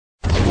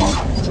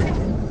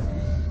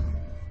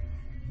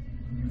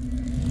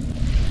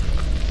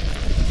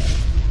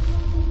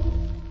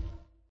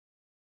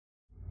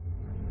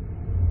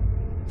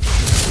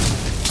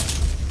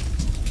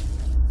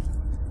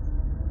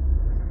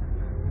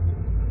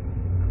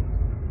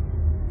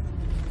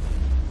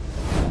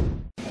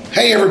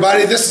Hey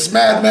everybody, this is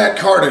Mad Matt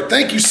Carter.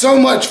 Thank you so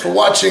much for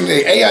watching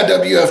the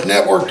AIWF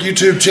Network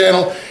YouTube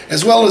channel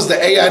as well as the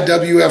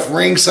AIWF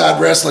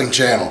Ringside Wrestling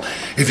channel.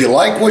 If you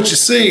like what you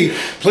see,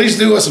 please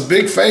do us a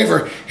big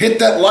favor. Hit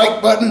that like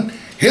button,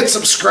 hit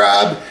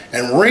subscribe,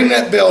 and ring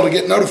that bell to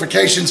get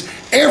notifications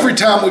every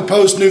time we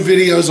post new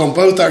videos on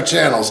both our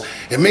channels.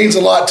 It means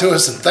a lot to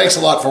us, and thanks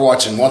a lot for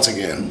watching once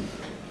again.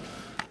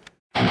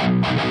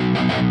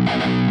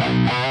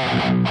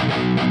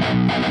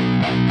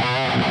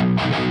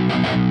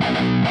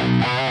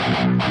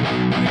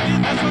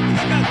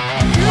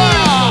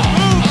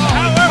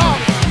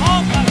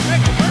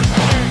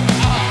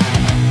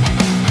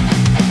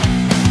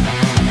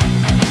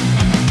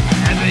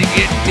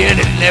 Did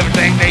it and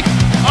everything they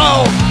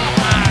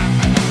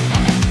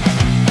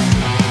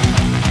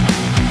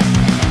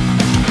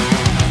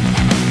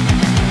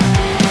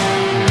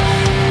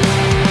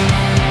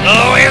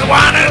he's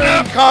winding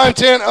up.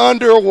 Content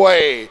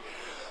underway.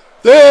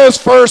 This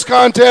first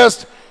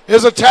contest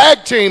is a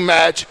tag team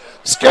match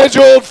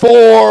scheduled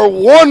for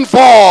one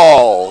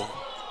fall.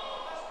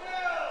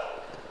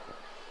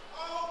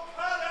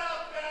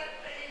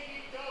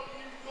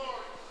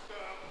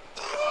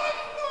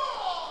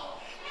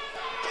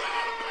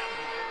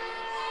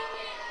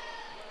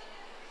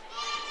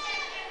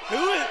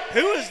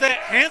 Who is that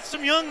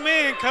handsome young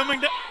man coming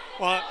down?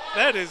 Well,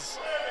 that is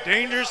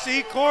Danger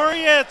C. Corey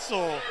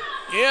Edsel.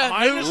 Yeah,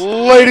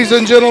 ladies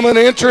and gentlemen,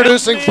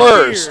 introducing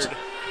first,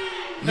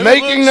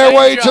 making their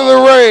way to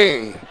the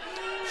ring.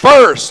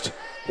 First,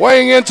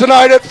 weighing in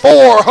tonight at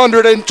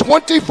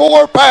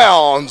 424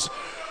 pounds,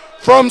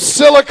 from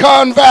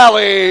Silicon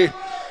Valley,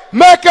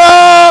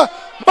 Mecha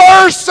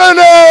Mercenary.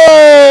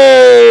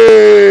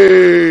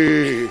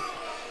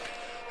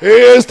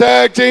 His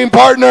tag team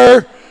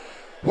partner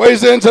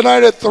weighs in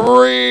tonight at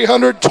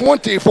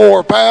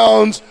 324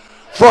 pounds,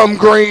 from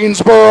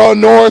Greensboro,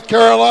 North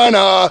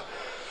Carolina,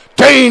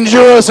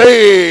 Dangerous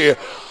E.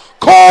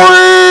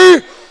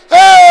 Corey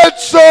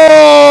Edsel.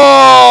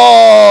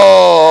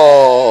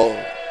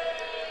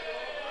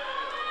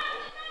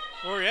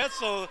 Corey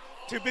Edsel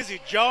too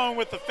busy jawing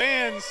with the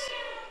fans.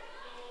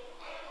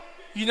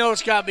 You know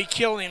it's got to be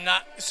killing him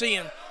not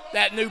seeing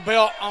that new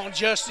belt on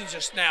Justin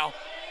just now.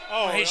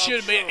 Oh, he should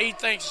have been. Sure. He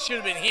thinks it should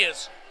have been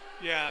his.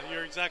 Yeah,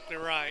 you're exactly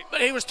right.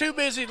 But he was too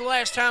busy the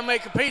last time they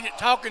competed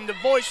talking to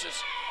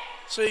voices,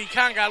 so he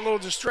kind of got a little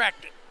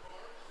distracted.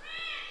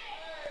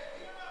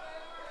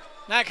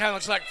 That kind of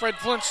looks like Fred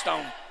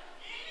Flintstone.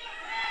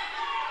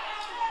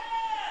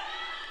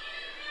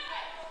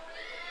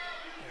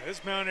 Yeah,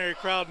 this Mountaineer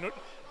crowd,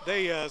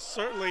 they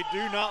certainly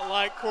do not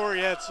like Corey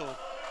Edsel.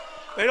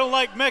 They don't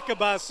like Mecha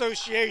by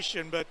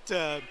association, but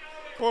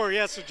Corey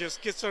Edsel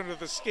just gets under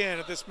the skin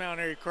of this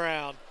Mountaineer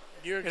crowd.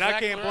 You're and I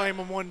exactly can't blame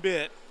him one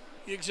bit.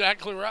 You're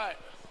exactly right.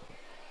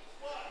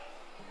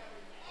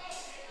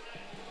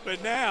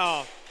 But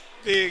now,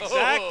 the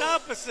exact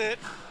opposite.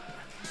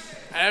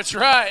 That's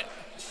right.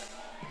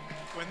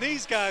 When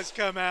these guys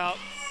come out,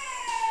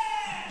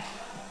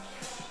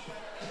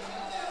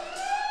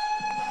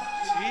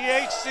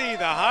 THC,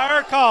 the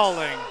higher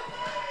calling.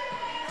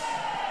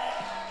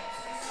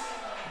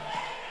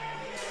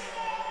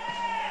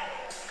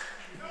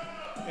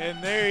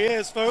 And there he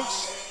is,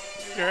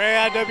 folks. Your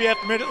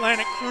AIWF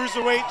Mid-Atlantic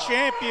Cruiserweight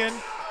Champion.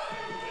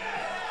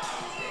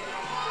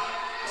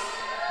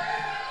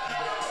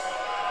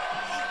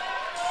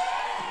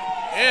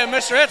 Yeah,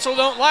 Mr. Edsel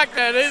don't like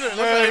that either. Look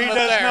No, at him he up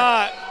does there.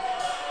 not.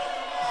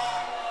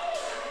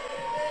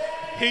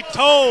 He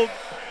told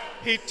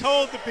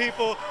the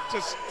people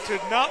to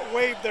not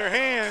wave their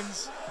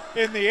hands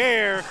in the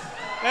air.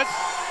 That's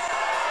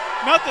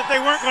not that they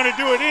weren't going to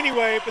do it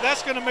anyway, but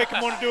that's going to make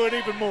them want to do it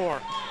even more.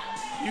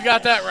 You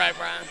got that right,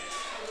 Brian.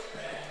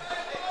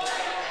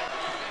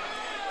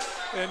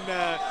 And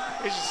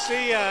as you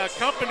see,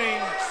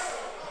 accompanying.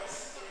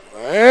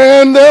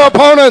 And their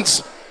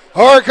opponents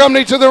are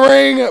accompanied to the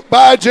ring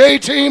by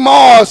JT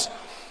Moss.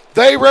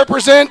 They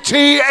represent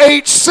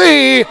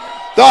THC,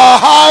 the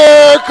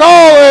higher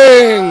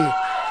calling.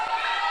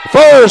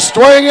 First,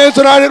 weighing in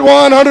tonight at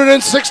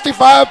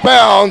 165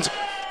 pounds,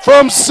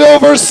 from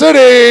Silver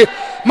City,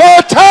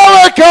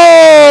 Metallico.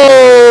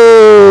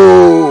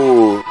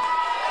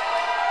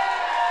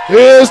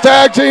 His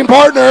tag team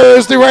partner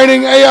is the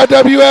reigning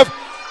AIWF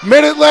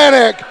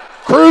Mid-Atlantic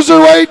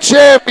Cruiserweight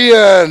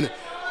Champion.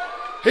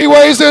 He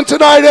weighs in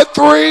tonight at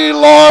 3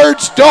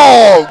 large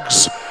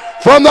dogs,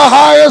 from the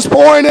highest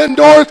point in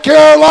North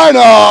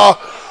Carolina,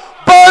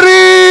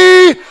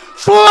 Buddy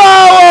Flowers.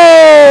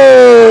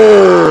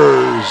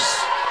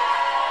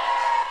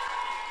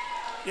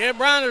 Yeah,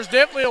 Brian, there's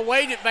definitely a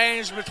weight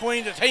advantage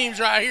between the teams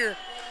right here.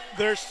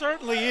 There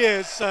certainly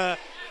is.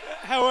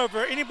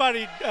 However,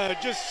 anybody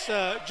just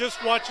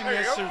watching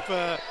this who've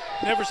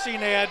never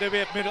seen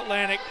AIWF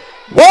Mid-Atlantic.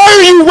 Why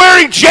are you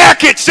wearing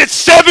jackets at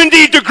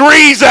 70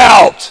 degrees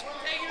out?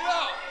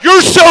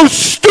 You're so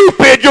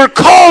stupid, you're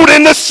cold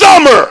in the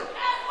summer.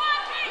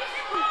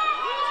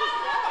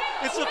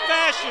 It's a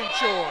fashion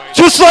choice.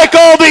 Just like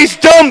all these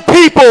dumb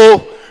people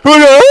who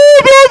go,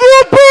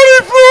 oh,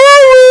 Buddy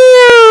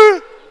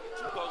Flower.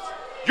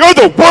 You're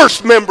the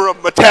worst member of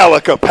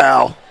Metallica,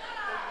 pal.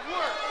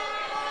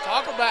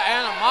 Talk about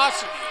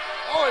animosity.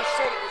 Always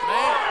said it was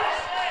Man.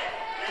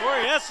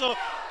 Corey Edsel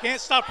can't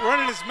stop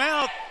running his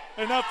mouth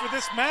enough for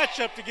this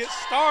matchup to get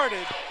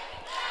started.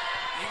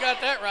 You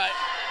got that right.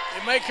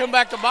 It may come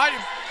back to bite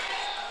him.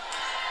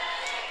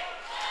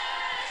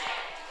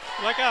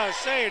 Like I was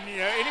saying,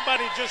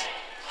 anybody just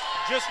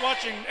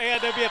watching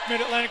AIWF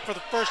Mid-Atlantic for the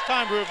first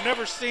time who have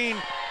never seen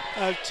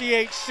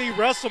THC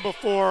wrestle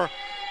before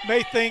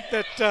may think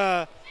that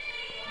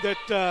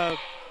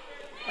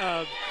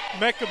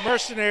Mecha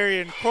Mercenary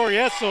and Corey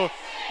Edsel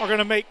are going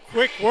to make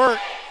quick work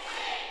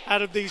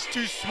out of these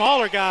two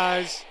smaller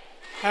guys.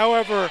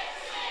 However,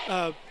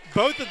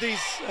 both of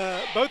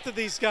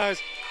these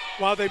guys,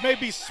 while they may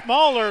be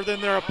smaller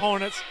than their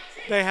opponents,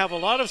 they have a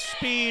lot of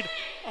speed,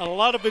 a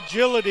lot of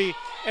agility,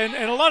 and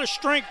a lot of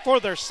strength for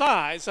their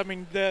size. I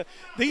mean,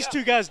 these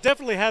two guys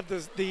definitely have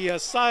the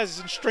size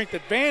and strength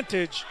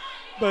advantage,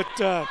 but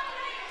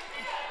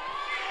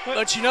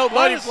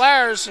Buddy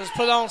Flowers has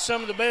put on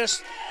some of the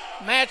best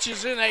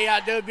matches in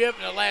AIWF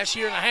in the last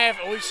year and a half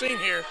that we've seen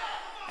here,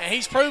 and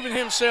he's proven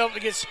himself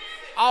against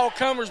all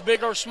comers,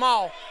 big or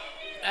small.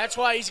 That's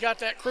why he's got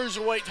that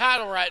cruiserweight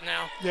title right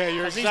now. Yeah,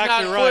 you're exactly he's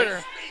not a right.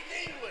 Quitter.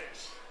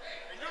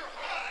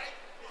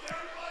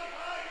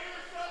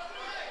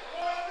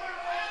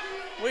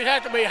 We'd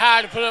have to be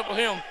high to put up with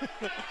him.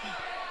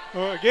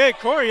 Well, again,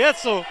 Corey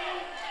Edsel.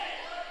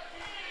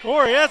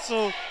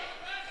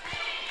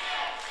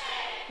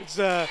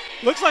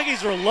 Looks like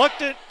he's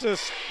reluctant to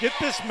get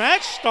this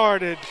match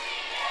started.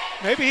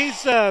 Maybe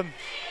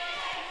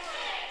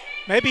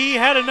he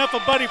had enough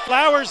of Buddy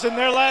Flowers in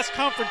their last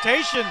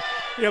confrontation.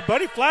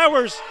 Buddy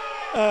Flowers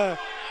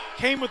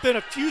came within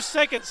a few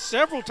seconds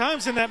several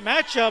times in that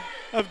matchup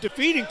of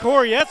defeating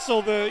Corey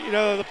Edsel,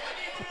 the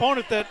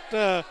opponent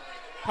that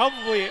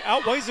probably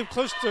outweighs him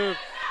close to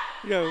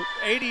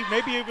 80,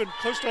 maybe even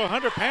close to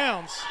 100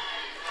 pounds.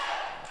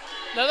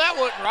 Now that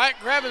wasn't right,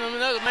 grabbing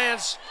another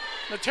man's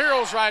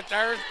materials right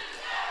there.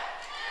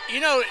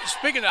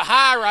 Speaking of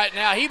high right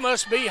now, he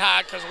must be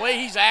high because the way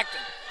he's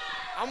acting.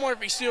 I wonder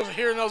if he's still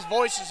hearing those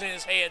voices in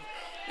his head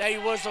that he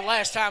was the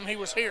last time he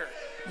was here.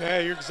 Yeah,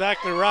 you're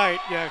exactly right.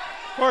 Yeah,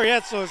 Corey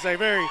Edsel is a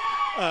very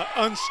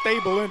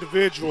unstable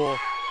individual.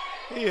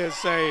 He is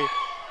a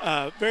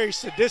very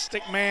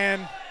sadistic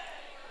man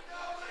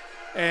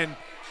and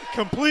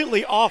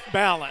completely off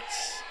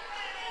balance.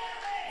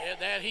 Yeah,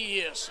 that he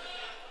is.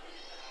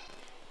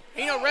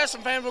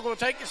 Wrestling fans, we're going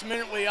to take this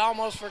minute. We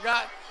almost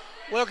forgot.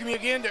 Welcome you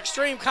again to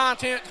Extreme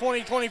Content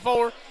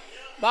 2024.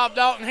 Bob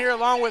Dalton here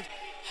along with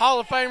Hall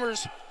of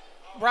Famers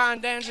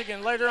Brian Danzig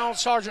and later on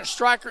Sergeant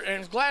Stryker,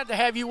 and glad to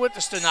have you with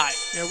us tonight.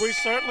 Yeah, we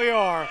certainly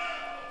are.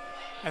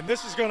 And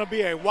this is going to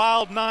be a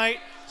wild night,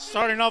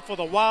 starting off with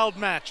a wild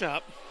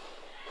matchup.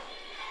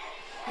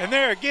 And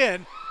there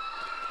again,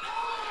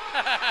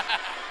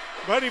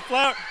 Buddy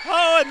Flower.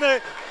 Oh,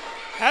 and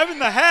having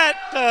the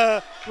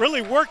hat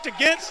really worked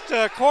against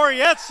Corey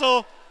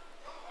Edsel.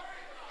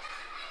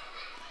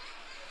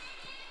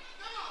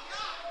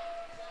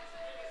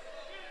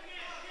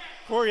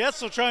 Corey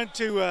Edsel trying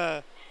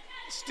to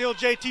steal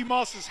JT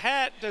Moss's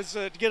hat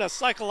to get a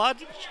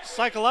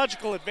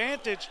psychological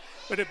advantage,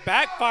 but it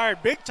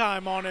backfired big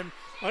time on him.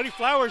 Buddy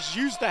Flowers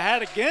used the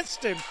hat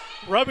against him,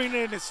 rubbing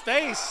it in his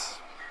face.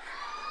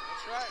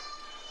 That's right.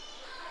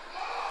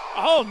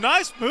 Oh,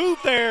 nice move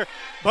there.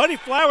 Buddy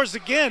Flowers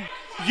again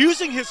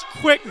using his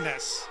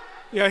quickness.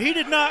 He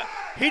did not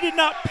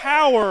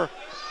power.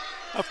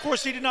 Of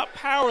course, he did not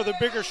power the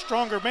bigger,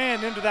 stronger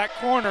man into that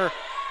corner.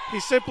 He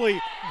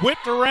simply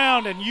whipped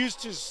around and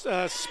used his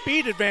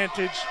speed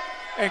advantage.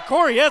 And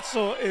Corey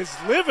Edsel is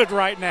livid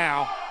right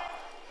now.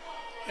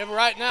 Yeah, but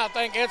right now, I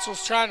think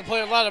Edsel's trying to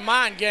play a lot of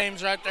mind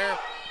games right there.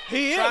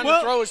 He is trying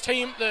to throw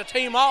the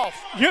team off.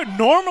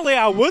 Normally,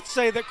 I would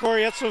say that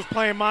Corey Edsel is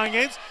playing mind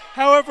games.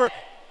 However,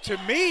 to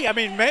me, I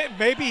mean,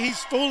 maybe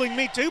he's fooling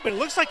me too, but it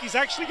looks like he's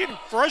actually getting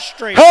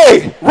frustrated.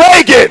 Hey,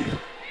 Reagan!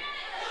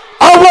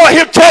 I want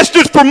him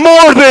tested for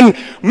more than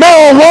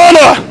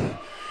marijuana.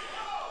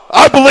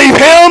 I believe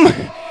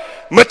him,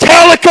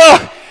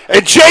 Metallica,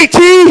 and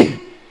JT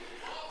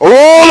are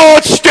all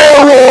on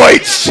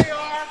steroids.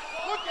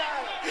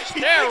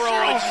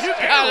 Steroids? You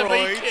gotta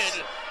be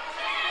kidding.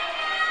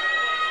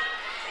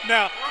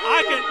 Now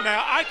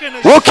I can.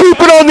 We'll keep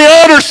it on the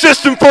honor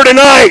system for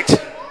tonight.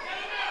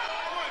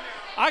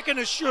 I can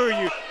assure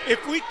you,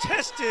 if we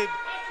tested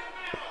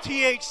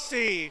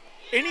THC,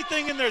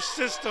 anything in their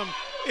system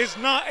is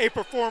not a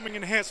performing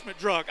enhancement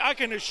drug. I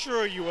can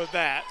assure you of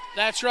that.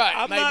 That's right.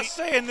 I'm not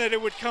saying that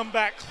it would come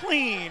back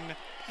clean.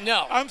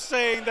 No. I'm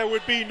saying there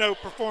would be no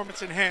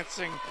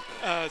performance-enhancing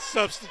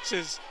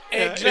substances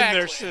in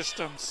their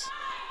systems.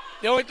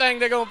 The only thing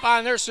they're going to find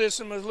in their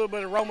system is a little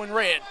bit of Roman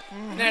red,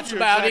 and that's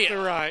about it.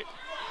 Exactly right.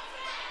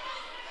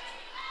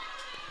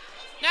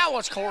 Now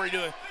what's Corey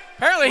doing?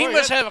 Apparently he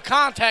must have a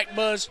contact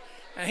buzz,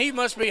 and he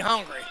must be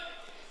hungry.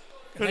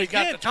 But he's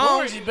got the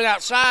tongs. He's been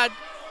outside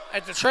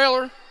at the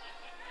trailer.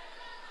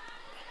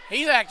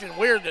 He's acting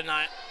weird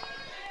tonight.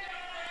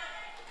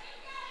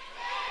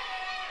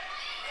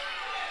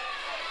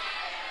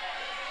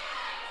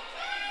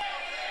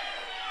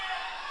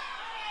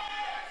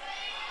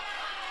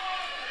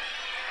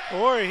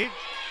 Corey,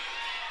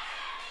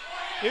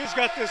 he's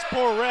got this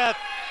poor ref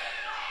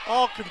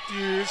all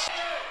confused.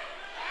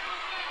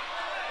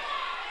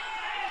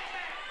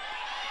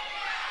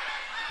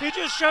 He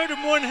just showed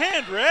him one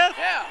hand, ref.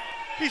 Yeah.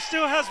 He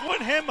still has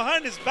one hand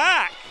behind his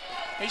back.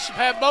 He should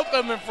have both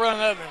of them in front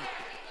of him.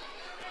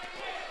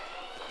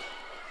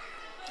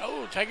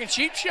 Oh, taking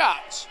cheap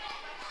shots.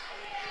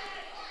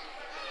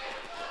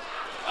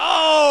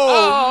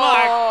 Oh,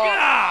 my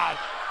God.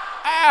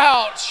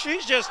 Ouch.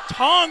 She's just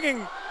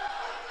tonguing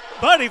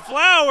Buddy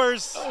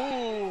Flowers.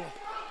 Oh.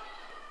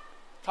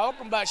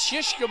 Talking about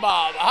shish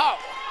kebab. Oh.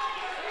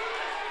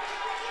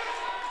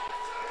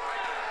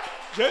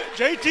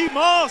 JT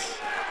Moss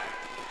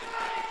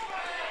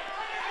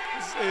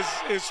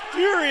is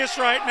furious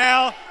right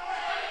now.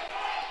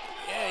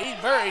 Yeah, he's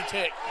very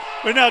ticked.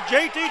 But now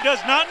JT does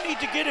not need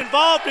to get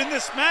involved in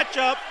this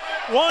matchup.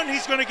 One,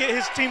 he's going to get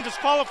his team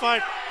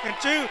disqualified, and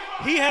two,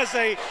 he has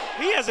a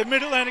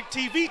Mid-Atlantic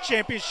TV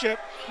Championship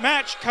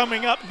match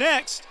coming up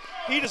next.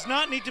 He does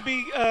not need to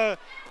be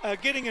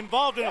getting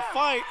involved in a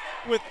fight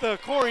with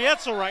Corey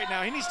Edsel right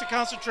now. He needs to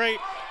concentrate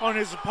on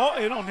his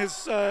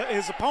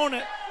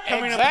opponent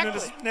coming up in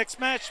this next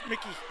match,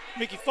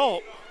 Mickey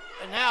Fulp.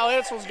 And now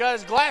Edsel's got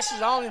his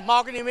glasses on. He's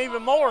mocking him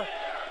even more.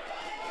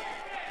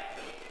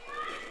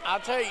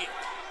 I'll tell you,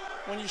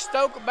 when you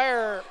stoke a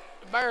bear,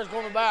 the bear's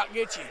going to about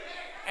get you.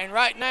 And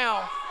right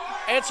now,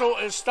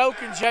 Edsel is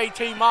stoking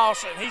JT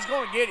Moss, and he's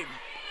going to get him.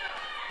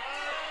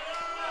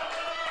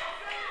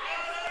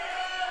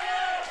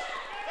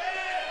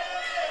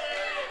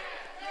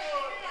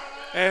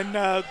 And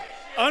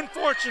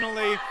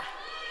unfortunately,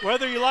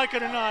 whether you like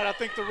it or not, I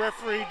think the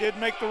referee did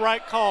make the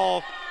right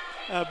call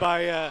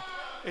by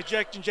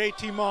ejecting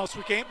JT Moss.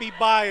 We can't be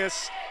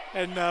biased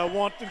and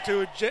want them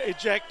to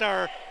eject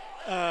our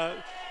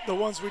the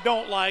ones we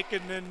don't like,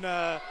 and then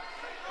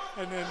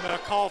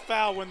call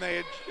foul when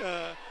they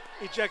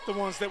eject the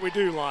ones that we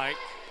do like.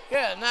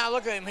 Yeah, now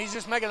look at him. He's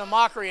just making a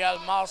mockery out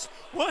of Moss.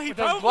 Well, he with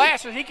those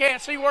glasses, he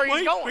can't see where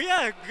he's going.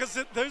 Yeah, because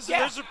those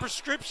are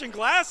prescription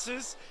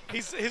glasses.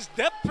 His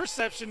depth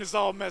perception is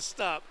all messed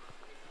up.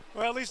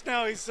 Well, at least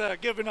now he's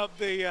giving up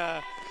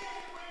the.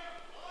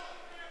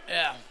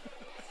 Yeah.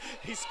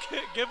 He's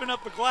giving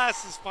up the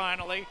glasses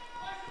finally.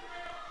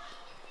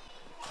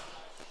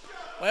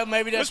 Well,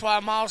 maybe that's why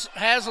Moss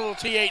has a little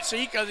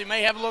THC, because he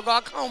may have a little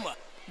glaucoma.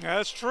 Yeah,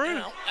 that's true. You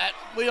know,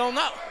 we don't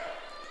know.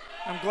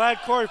 I'm glad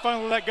Corey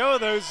finally let go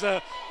of those.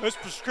 Those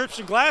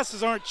prescription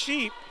glasses aren't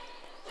cheap.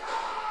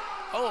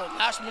 Oh,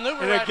 nice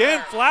maneuver. And right again,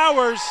 there.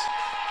 Flowers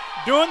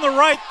doing the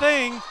right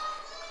thing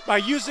by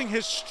using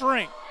his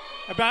strength.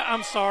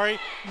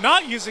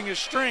 Not using his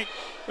strength,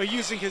 but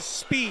using his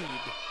speed.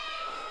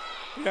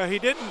 Yeah, he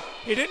didn't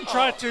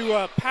try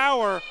to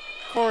power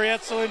Corey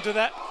Edsel into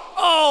that.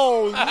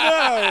 Oh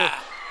no!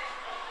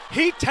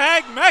 He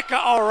tagged Mecha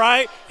all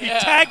right. He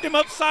tagged him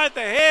upside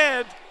the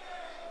head.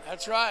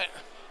 That's right.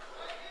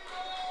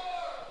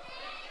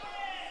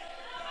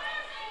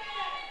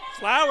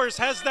 Flowers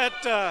has that.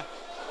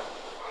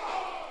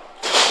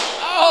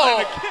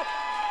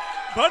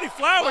 Buddy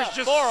Flowers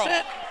just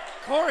sent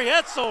Corey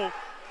Edsel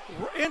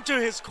into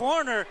his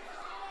corner,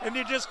 and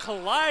he just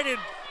collided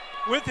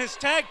with his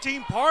tag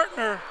team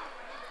partner.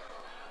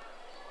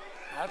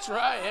 That's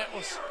right. It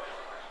was.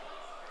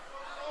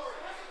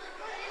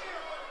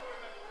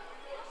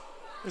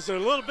 Is there a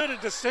little bit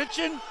of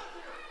dissension?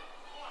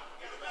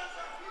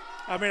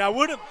 I mean, I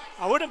wouldn't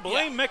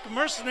blame Mecha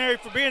Mercenary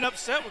for being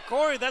upset with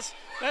Corey. That's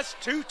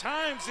 2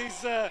 times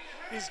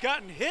he's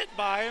gotten hit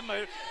by him.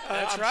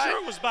 I'm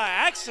sure it was by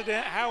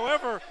accident.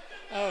 However,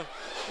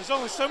 there's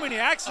only so many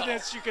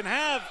accidents you can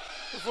have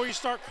before you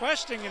start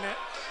questioning it.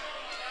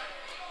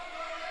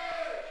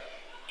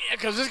 Yeah,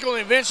 because it's going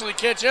to eventually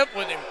catch up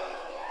with him.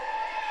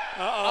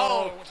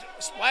 Uh-oh.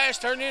 Splash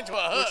turned into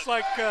a hook. Looks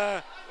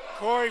like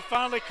Corey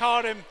finally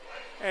caught him.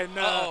 And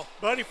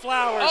Buddy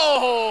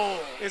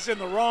Flowers is in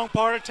the wrong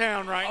part of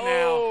town right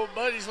now. Oh,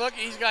 Buddy's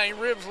lucky he's got any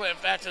ribs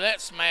left after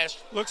that smash.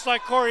 Looks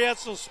like Corey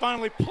Edsel's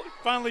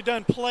finally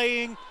done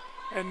playing,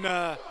 and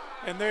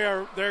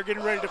they're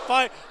getting ready to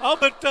fight. Oh,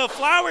 but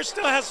Flowers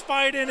still has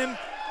fight in him.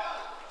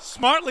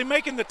 Smartly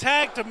making the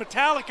tag to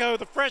Metallico,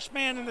 the fresh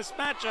man in this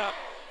matchup.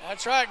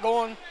 That's right,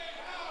 going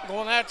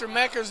after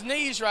Mecha's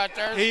knees right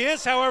there. He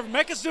is, however,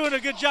 Mecha's doing a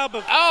good job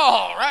of.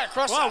 Oh, right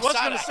across the side. Well, I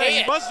was going to say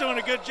head. he was doing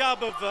a good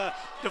job of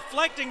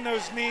deflecting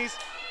those knees.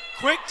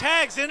 Quick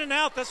tags in and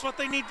out. That's what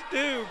they need to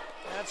do.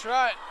 That's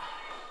right.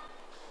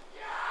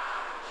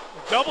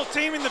 Double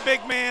teaming the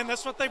big man.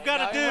 That's what they've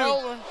got to do.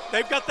 Rolling.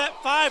 They've got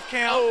that 5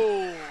 count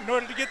in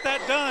order to get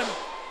that done.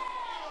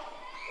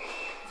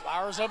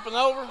 Flowers up and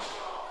over.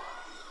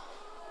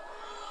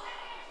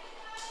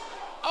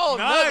 Oh,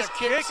 nice another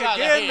kick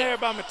again there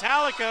by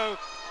Metallico.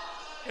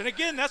 And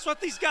again, that's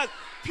what these guys.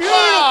 Beautiful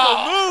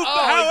move,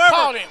 but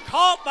however,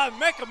 caught by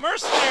Mecha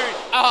Mercenary.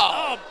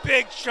 Oh,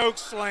 big choke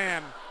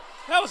slam.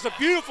 That was a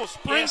beautiful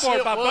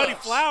springboard by Buddy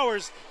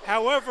Flowers.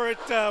 However, it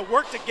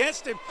worked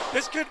against him.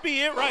 This could be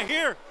it right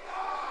here.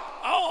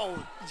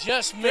 Oh,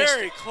 just missed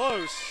very it.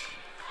 close.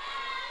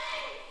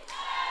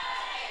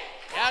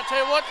 I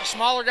tell you what, the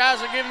smaller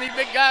guys are giving these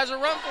big guys a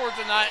run for it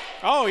tonight.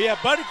 Oh, yeah,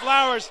 Buddy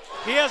Flowers,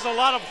 he has a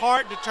lot of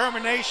heart,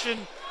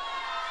 determination.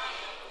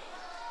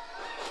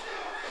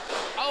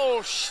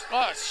 Oh,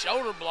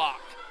 shoulder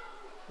block.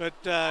 But,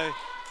 and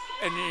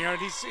you know,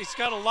 he's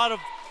got a lot of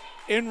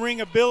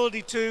in-ring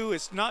ability too.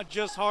 It's not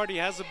just heart. He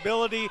has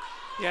ability,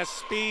 he has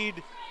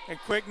speed and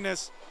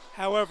quickness.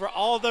 However,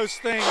 all those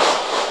things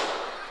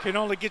can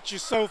only get you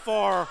so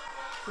far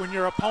when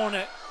your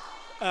opponent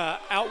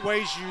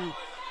outweighs you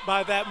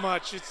by that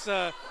much. It's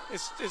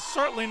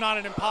certainly not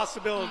an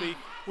impossibility.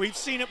 We've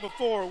seen it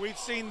before. We've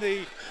seen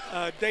the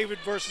David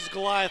versus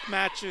Goliath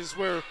matches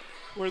where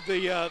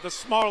the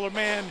smaller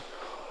man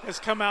has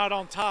come out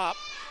on top.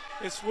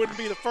 This wouldn't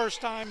be the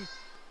first time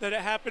that it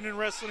happened in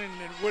wrestling,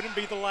 and it wouldn't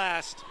be the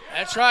last.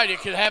 That's right. It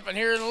could happen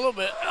here in a little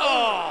bit.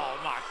 Oh,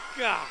 my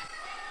God.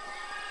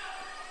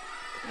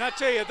 And I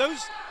tell you,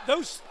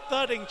 those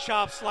thudding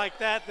chops like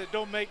that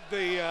don't make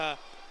the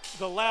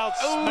loud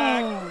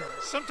smack.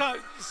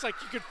 Sometimes it's like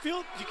you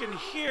can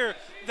hear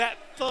that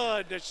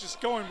thud that's just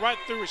going right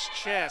through his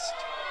chest.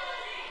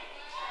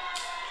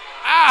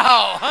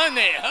 Ow,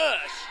 honey,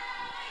 hush.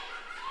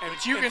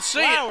 But you can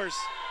see Flowers,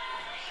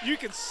 you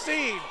can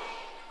see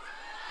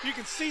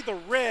the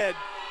red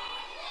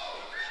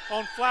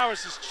on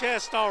Flowers'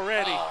 chest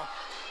already.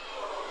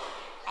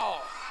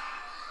 Oh.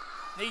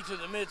 Knee to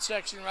the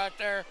midsection right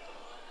there.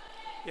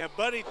 Yeah,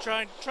 Buddy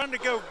trying to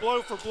go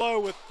blow for blow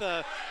with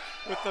the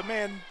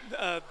man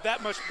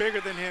that much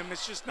bigger than him.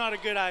 It's just not a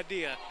good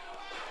idea.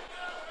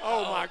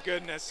 Oh my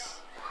goodness.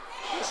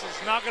 This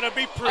is not going to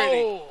be pretty.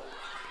 Oh.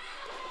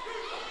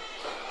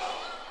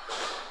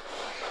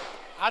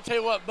 I tell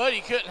you what,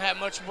 Buddy couldn't have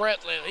much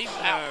breath left. He's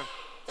out.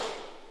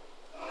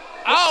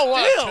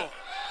 Still,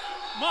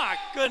 my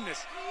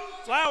goodness.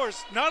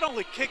 Flowers not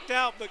only kicked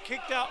out, but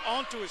kicked out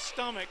onto his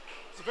stomach.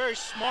 It's a very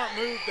smart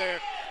move there.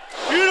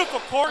 Beautiful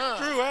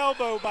corkscrew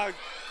elbow by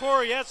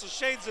Corey Edsel,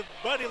 shades of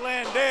Buddy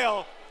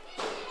Landale.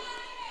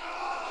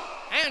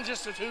 And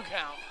just a 2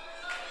 count.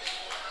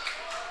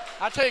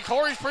 I tell you,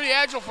 Corey's pretty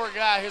agile for a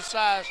guy his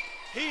size.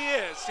 He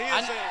is. He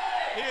is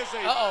a.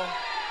 Uh-oh.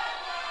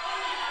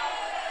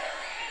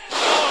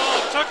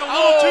 Oh, took a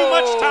little too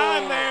much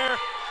time there.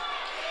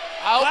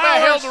 I hope I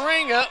held the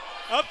ring up.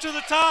 Up to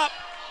the top.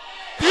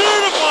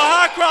 Beautiful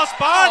high cross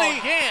body.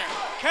 Again.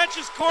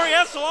 Catches Corey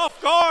Edsel off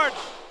guard.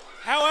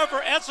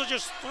 However, Edsel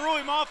just threw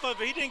him off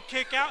of it. He didn't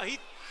kick out. He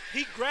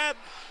grabbed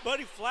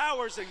Buddy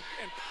Flowers and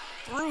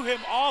threw him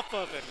off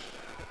of it.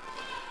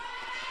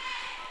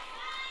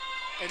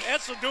 And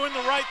Edsel doing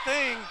the right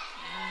thing.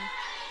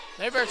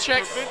 They better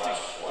check.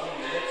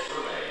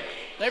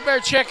 They better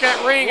check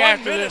that ring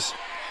after this.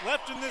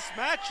 Left in this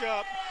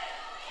matchup.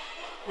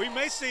 We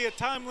may see a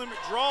time limit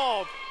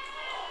draw.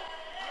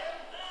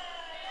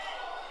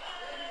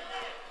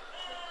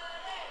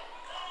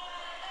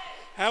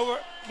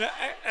 However,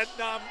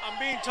 I'm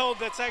being told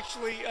that's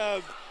actually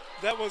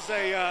that was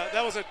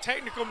a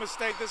technical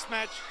mistake. This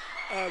match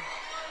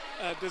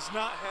does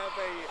not have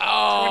a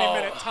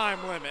 20-minute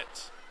time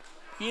limit.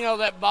 You know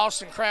that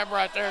Boston Crab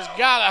right there has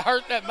got to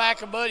hurt that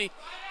back of Buddy.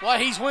 What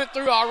he's went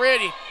through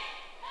already,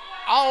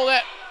 all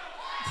that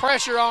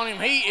pressure on him,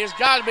 he has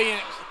got to be in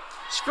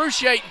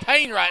excruciating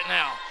pain right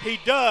now. He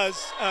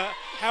does.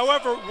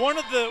 However, one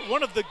of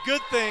the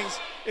good things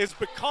is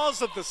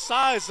because of the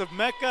size of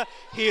Mecha,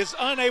 he is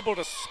unable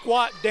to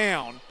squat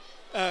down.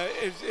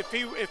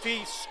 If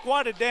he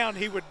squatted down,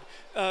 he would.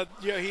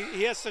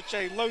 He has such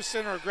a low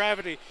center of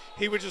gravity,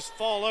 he would just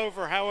fall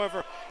over.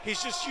 However,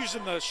 he's just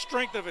using the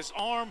strength of his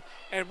arm,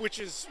 and which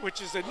is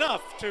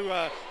enough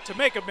to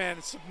make a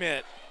man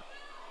submit.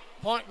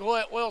 Point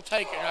well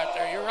taken right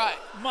there. You're right.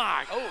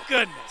 My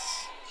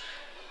goodness.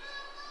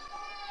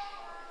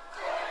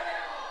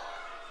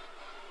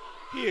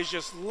 He is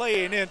just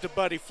laying into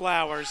Buddy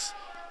Flowers.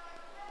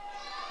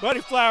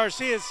 Buddy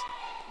Flowers,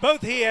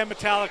 both he and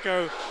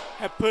Metallico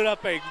have put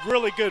up a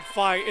really good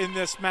fight in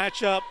this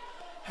matchup.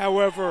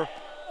 However,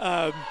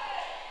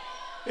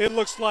 it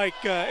looks like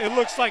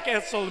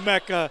Edsel and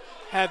Mecha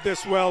have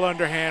this well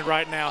underhand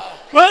right now.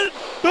 But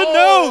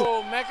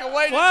no, Mecha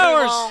waited too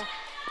long.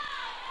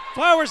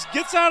 Flowers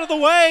gets out of the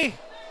way.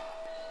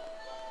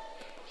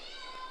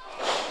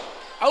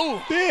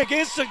 Oh, big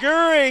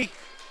Isaguri.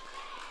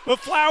 But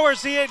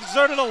Flowers, he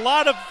exerted a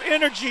lot of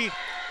energy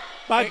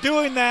by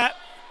doing that.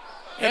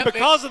 And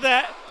because of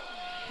that,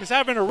 he's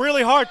having a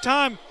really hard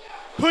time.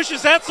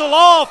 Pushes Edsel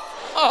off.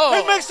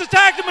 And makes the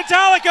tag to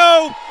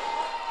Metallico.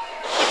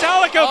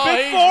 Metallico,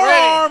 big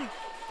forearm.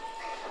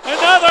 Ready.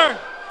 Another.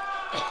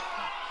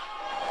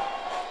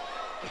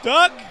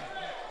 Duck.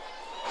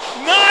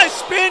 Nice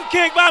spin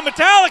kick by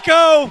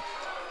Metallico.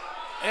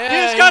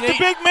 Yeah, He's got the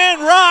big man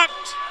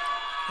rocked.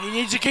 He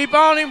needs to keep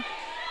on him.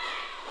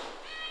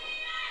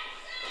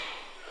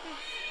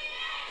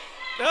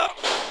 Oh,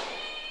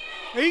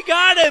 he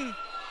got him.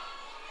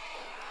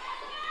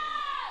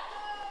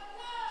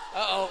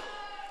 Uh-oh.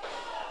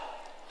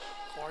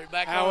 Corey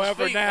back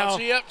However, on his feet. now, What's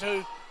he up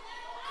to?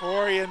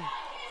 Corey and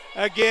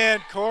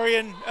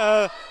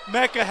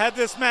Mecha had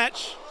this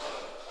match.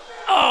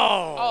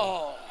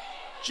 Oh.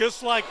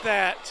 just like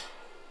that.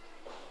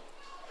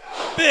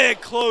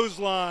 Big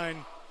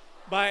clothesline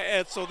by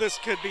Edsel. This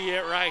could be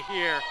it right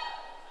here.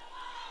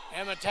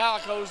 And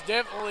Metallico's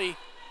definitely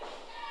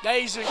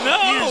dazed and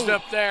confused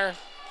up there.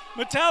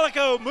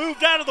 Metallico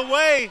moved out of the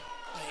way.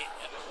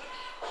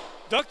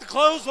 Ducked the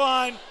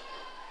clothesline.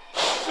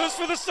 Goes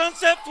for the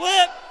sunset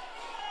flip.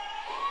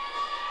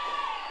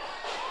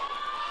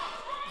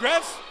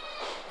 Grabs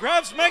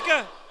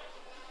Mecha.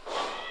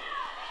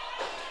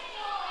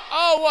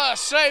 Oh, what a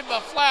save by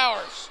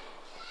Flowers.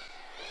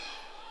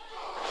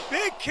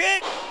 Big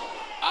kick.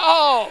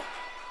 Oh.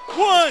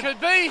 1,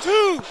 could be 2, 3.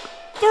 Wow.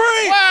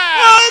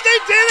 Oh, they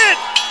did it.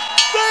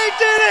 They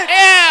did it.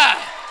 Yeah.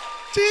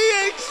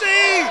 THC.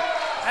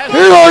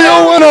 Here are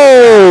your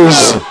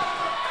winners,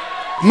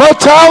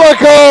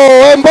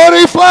 Metallico and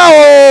Buddy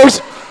Flowers,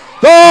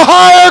 the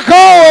higher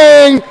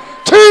calling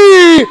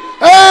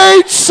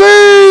THC.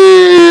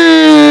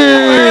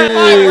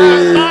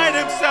 Beside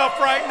himself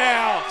right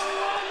now.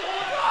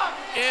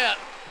 Yeah.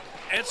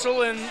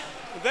 Edsel and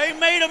they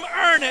made him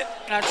earn it.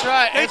 That's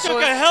right. They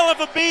took a hell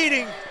of a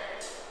beating.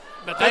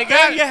 But they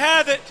there you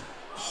have it.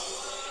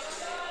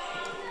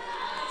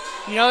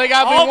 You know, they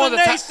got to be all one the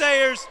of the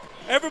naysayers.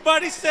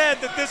 Everybody said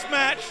that this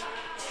match,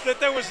 that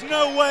there was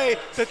no way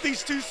that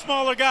these two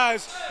smaller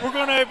guys were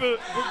going to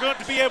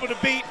be able to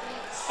beat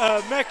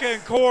Mecha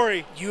and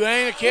Corey. You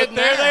ain't a kid. But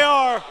there they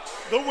are,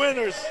 the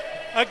winners.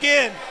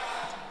 Again,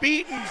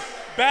 beaten,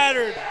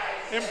 battered,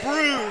 and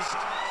bruised.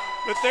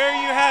 But there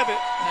you have it.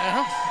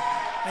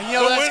 And you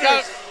know, the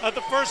winners of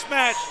the first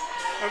match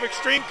of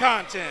Extreme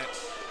Content.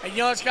 And you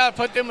know, it's got to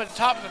put them at the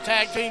top of the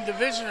tag team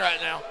division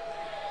right now.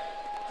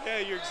 Yeah,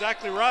 you're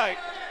exactly right.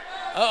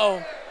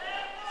 Uh-oh.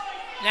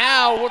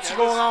 Now, what's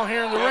going on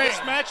here in the ring?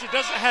 This match, it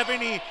doesn't have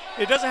any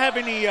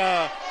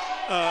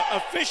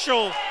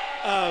official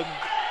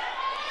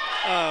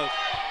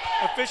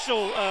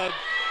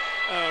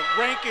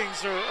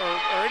rankings or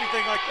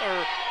anything like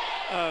or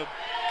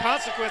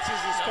consequences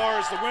as far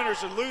as the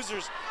winners and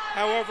losers.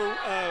 However,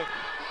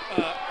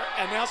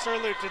 announced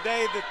earlier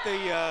today that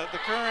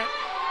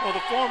the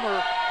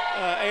former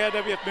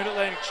AIWF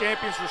Mid-Atlantic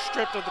champions were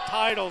stripped of the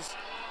titles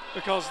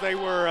because they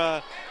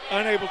were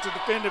unable to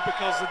defend it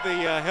because of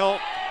the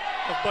health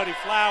of Buddy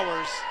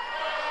Flowers.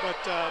 But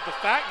the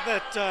fact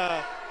that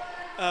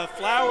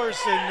Flowers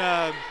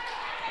and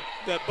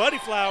that Buddy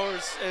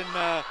Flowers and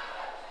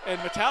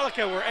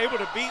Metallica were able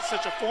to beat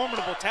such a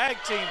formidable tag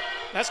team,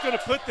 that's going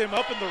to put them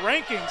up in the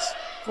rankings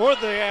for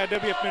the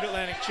AIWF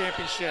Mid-Atlantic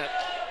Championship.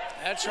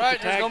 That's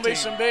right. There's going to be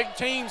some big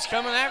teams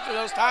coming after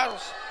those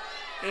titles.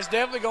 It's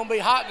definitely going to be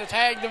hot in the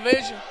tag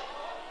division.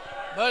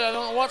 But I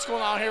don't know what's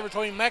going on here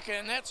between Mecha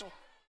and Edsel.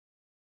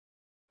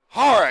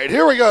 All right,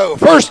 here we go.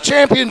 First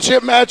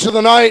championship match of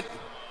the night.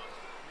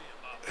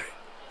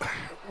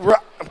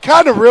 I'm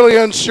kind of really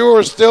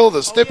unsure still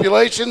the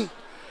stipulation.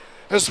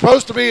 It was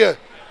supposed to be a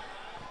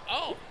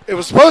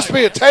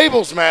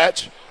tables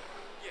match,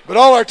 but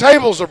all our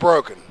tables are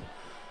broken.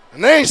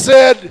 And they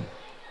said,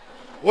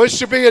 well, it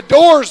should be a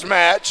doors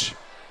match.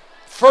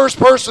 First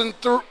person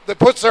that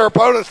puts their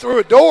opponent through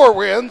a door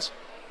wins.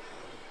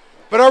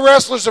 But our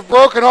wrestlers have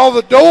broken all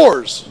the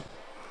doors.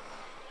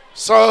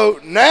 So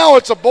now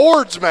it's a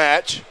boards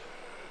match.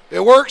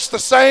 It works the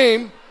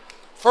same.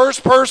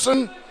 First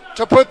person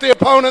to put the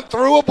opponent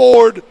through a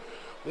board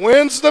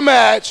wins the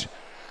match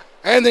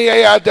and the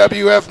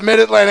AIWF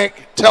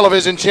Mid-Atlantic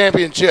Television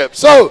Championship.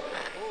 So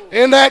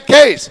in that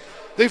case,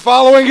 the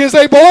following is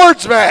a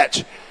boards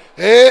match.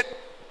 It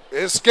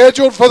is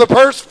scheduled for the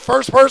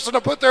first person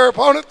to put their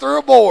opponent through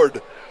a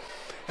board.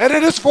 And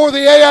it is for the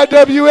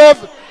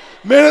AIWF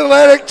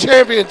Mid-Atlantic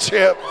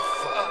Championship.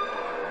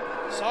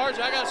 Sarge,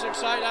 I got so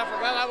excited I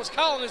forgot I was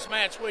calling this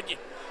match with you.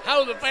 I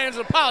owe the fans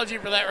an apology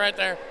for that right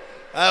there.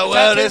 Well,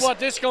 I'll tell you what,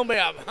 this is going to be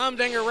a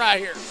humdinger right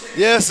here.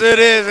 Yes, it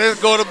is.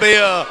 It's going to be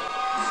a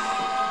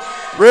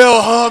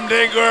real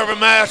humdinger of a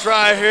match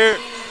right here.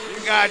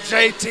 You got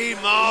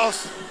JT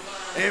Moss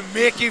and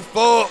Mickey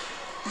Fulp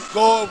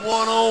going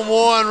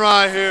one-on-one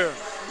right here.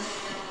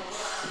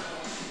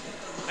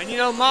 And you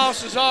know,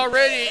 Moss is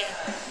already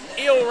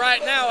ill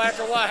right now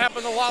after what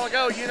happened a while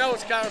ago. You know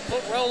it's got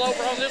to roll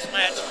over on this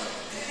match.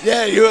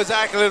 Yeah, you're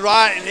exactly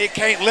right, and he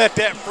can't let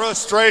that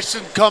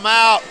frustration come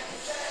out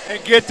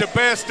and get the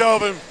best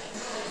of him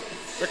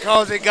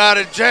because he got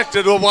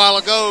ejected a while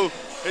ago.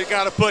 He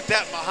got to put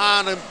that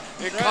behind him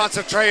and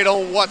concentrate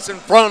on what's in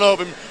front of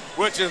him,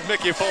 which is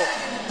Mickey Fulp.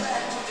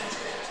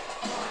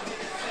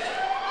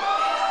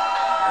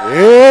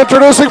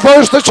 Introducing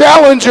first the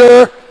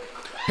challenger.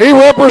 He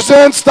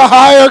represents the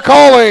higher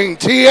calling,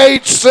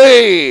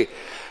 THC.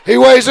 He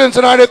weighs in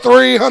tonight at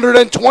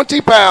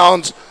 320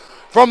 pounds.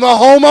 From the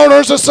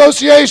Homeowners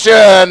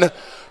Association,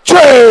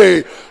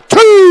 JT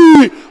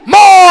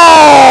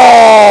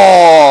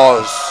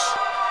Moss.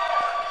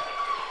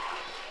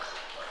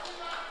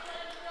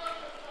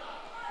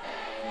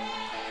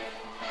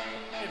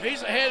 If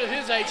he's ahead of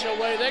his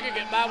HOA, they could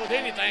get by with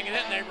anything in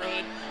that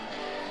neighborhood.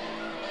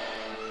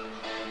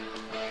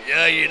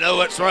 Yeah, you know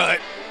that's right.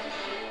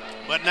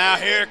 But now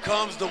here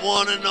comes the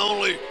one and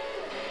only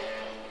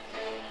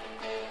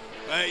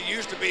It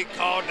used to be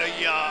called the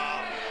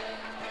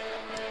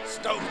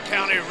Stoughton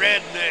County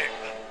Redneck.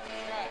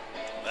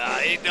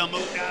 He done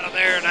moved out of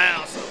there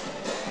now, so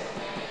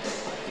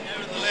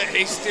nevertheless,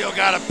 he's still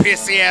got a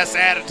pissy ass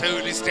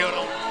attitude. He still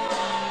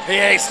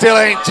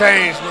ain't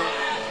changed.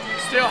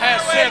 Still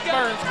has Seth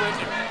Burns with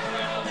him.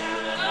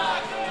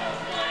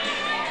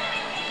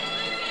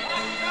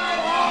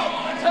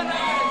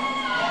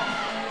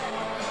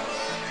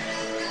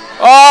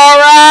 All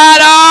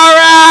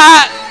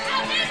right.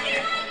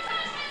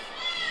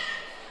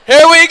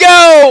 Here we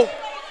go.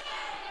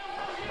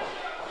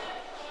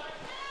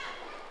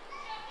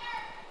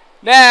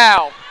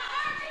 Now,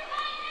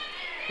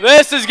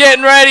 this is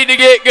getting ready to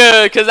get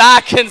good because I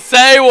can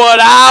say what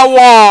I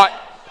want.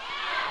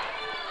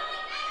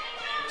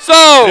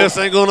 So, this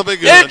ain't gonna be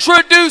good.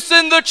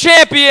 Introducing the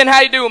champion. How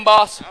you doing,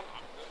 boss?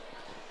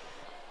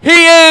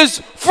 He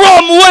is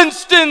from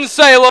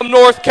Winston-Salem,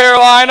 North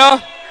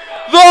Carolina,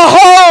 the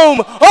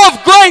home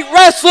of great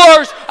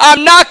wrestlers.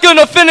 I'm not going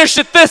to finish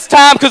it this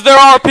time because there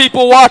are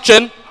people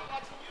watching.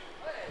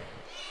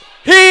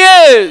 He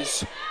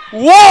is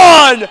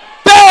one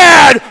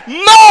bad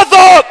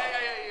mother.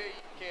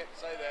 Can't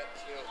say that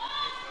still.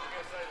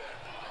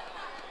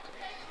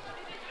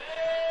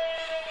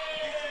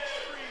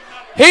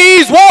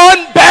 He's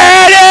one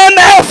bad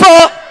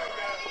MF.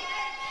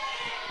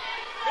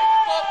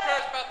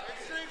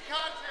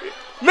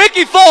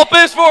 Mickey Fulp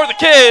is for the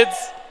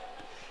kids.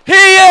 He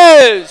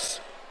is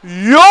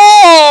your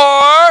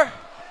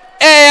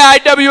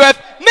AIWF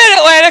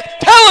Mid-Atlantic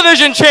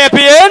Television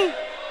Champion.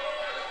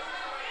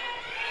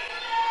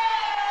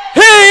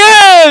 He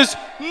is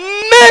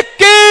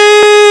Mickey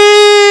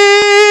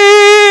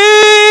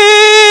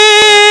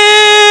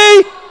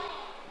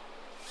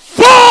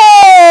Fulp.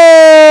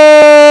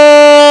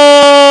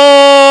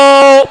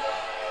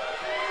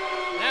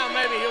 Now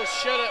maybe he'll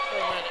shut up for a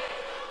minute.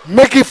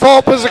 Mickey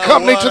Fulp is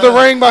accompanied to the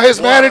ring by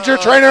his manager,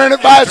 trainer, and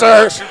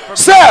advisor,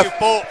 Seth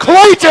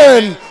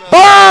Clayton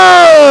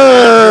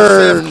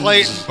Burns. Seth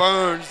Clayton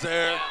Burns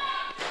there.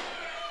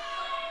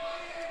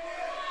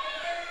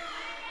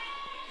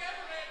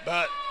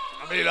 But,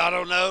 I mean, I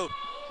don't know.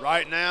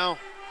 Right now,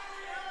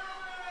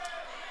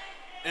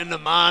 in the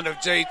mind of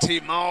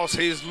JT Moss,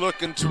 he's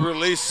looking to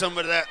release some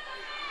of that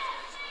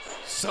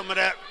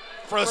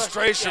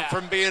frustration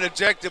from being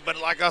ejected. But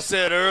like I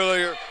said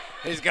earlier,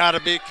 he's got to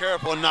be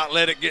careful and not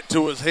let it get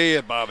to his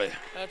head, Bobby.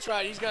 That's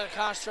right. He's got to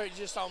concentrate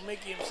just on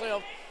Mickey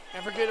himself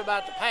and forget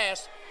about the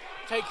past.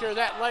 Take care of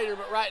that later,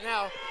 but right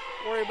now,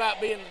 worry about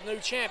being the new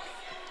champion,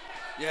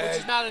 which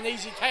is not an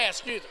easy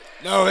task either.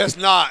 No, it's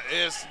not.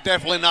 It's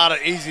definitely not an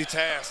easy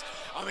task.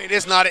 I mean,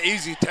 it's not an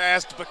easy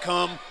task to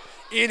become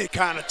any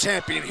kind of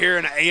champion here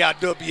in the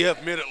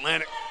AIWF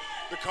Mid-Atlantic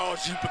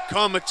because you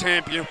become a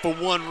champion for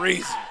one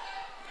reason.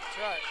 That's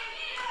right.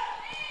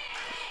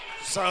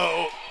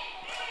 So,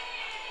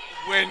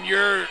 when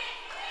you're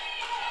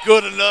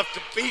good enough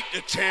to beat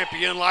the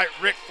champion, like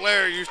Ric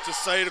Flair used to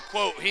say, to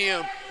quote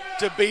him,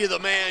 to be the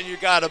man, you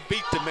got to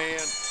beat the man.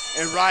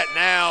 And right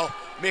now,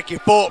 Mickey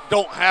Fulp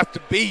don't have to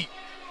beat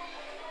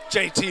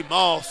JT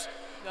Moss.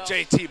 No.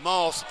 JT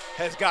Moss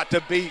has got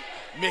to beat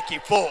Mickey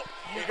Fulp.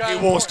 He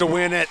wants to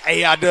win that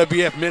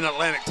AIWF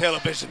Mid-Atlantic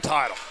television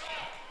title.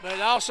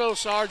 But also,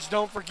 Sarge,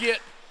 don't forget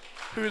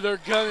who they're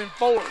gunning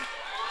for.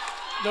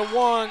 The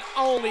one,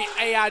 only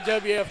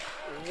AIWF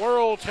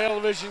World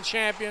Television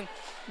Champion,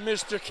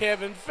 Mr.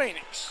 Kevin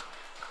Phoenix.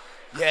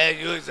 Yeah,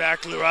 you're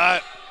exactly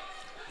right.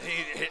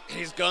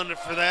 He's gunning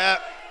for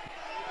that.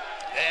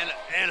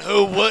 And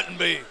who wouldn't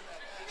be?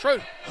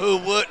 True. Who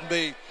wouldn't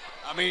be?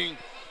 I mean,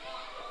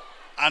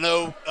 I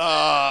know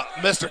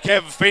Mr.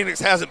 Kevin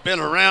Phoenix hasn't been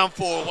around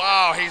for a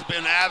while. He's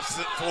been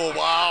absent for a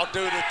while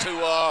due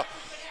to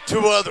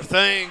two other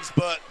things.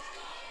 But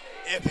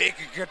if he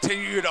can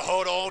continue to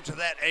hold on to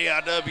that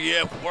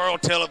AIWF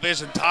World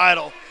Television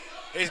title,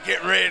 he's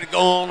getting ready to go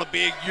on a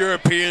big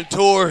European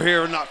tour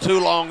here in not too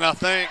long, I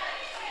think.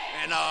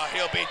 And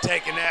he'll be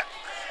taking that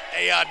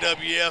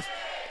AIWF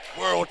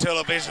World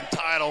Television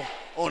title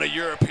on a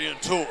European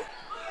tour.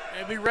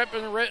 He'll be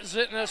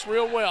representing us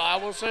real well, I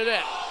will say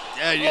that.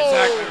 Yeah, you're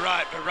exactly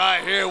right. But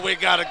right here, we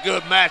got a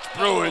good match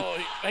brewing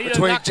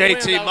between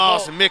JT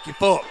Moss and Mickey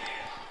Fulp.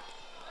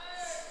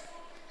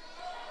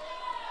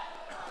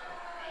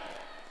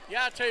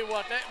 Yeah, I tell you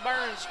what, that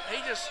Burns,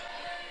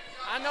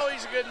 I know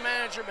he's a good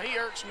manager, but he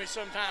irks me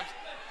sometimes.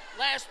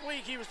 Last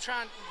week, he was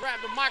trying to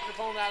grab the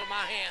microphone out of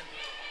my hand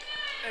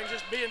and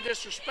just being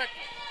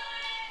disrespectful.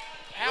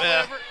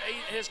 However,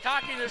 his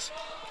cockiness,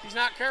 he's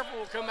not careful,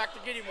 will come back to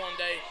get him one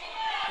day.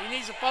 He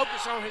needs to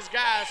focus on his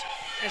guys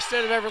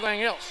instead of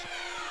everything else.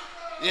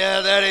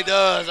 Yeah, that he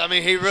does. I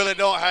mean, he really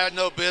don't have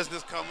no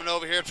business coming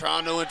over here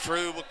trying to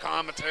intrude with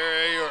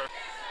commentary or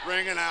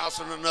ring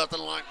announcing or nothing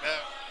like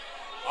that.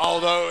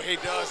 Although he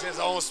does his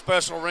own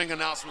special ring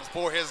announcements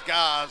for his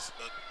guys.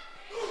 But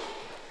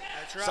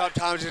that's right.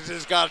 Sometimes you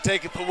just got to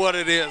take it for what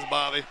it is,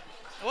 Bobby.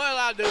 Well,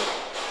 I do.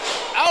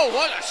 Oh,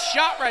 what a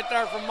shot right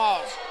there from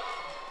Moss.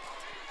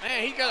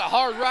 Man, he got a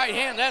hard right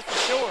hand, that's for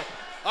sure.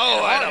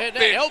 Oh, and a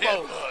big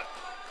elbow.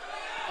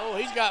 Oh,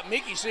 he's got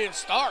Mickey seeing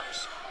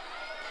stars.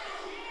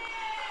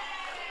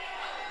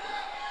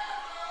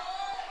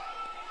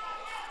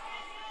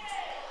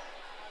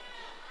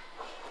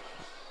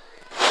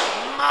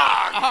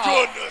 My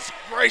goodness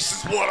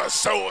gracious, what a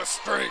show of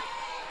strength.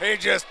 He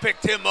just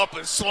picked him up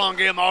and slung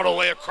him all the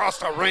way across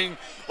the ring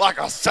like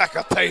a sack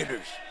of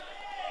taters.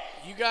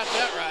 You got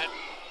that right.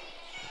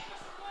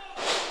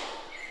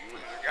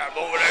 Got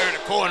him over there in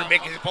the corner.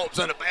 Mickey Fulp's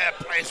in a bad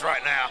place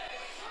right now.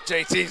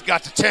 JT's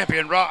got the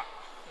champion rock.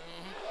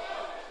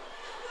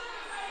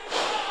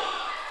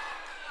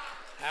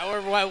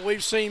 However,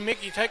 we've seen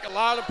Mickey take a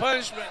lot of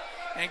punishment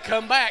and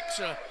come back.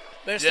 So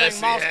best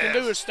thing Moss can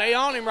do is stay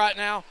on him right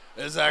now.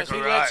 Exactly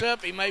if he right. lets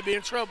up, he may be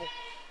in trouble.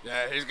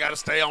 Yeah, he's got to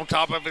stay on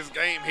top of his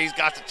game. He's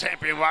got the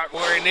champion right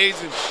where he needs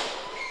him.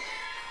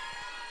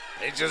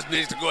 He just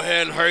needs to go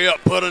ahead and hurry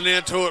up, put an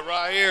end to it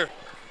right here.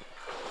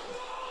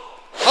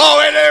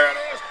 Oh, and there it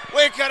is.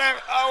 We could have.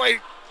 Oh, he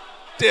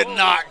did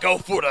not go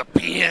for the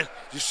pin.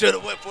 You should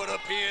have went for the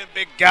pin,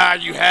 big guy.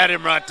 You had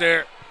him right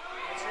there.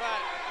 That's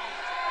right.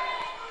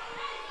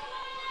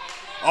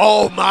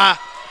 Oh,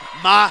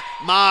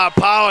 my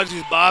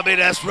apologies, Bobby.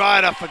 That's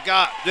right. I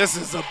forgot. This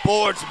is a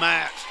boards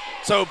match.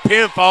 So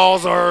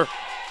pinfalls are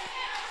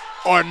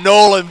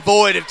null and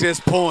void at this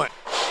point.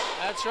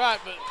 That's right,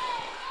 but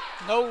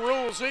no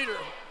rules either.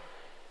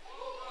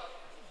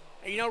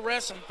 You know,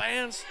 wrestling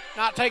fans,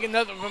 not taking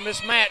nothing from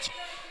this match,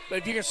 but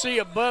if you can see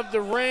above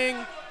the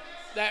ring,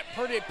 that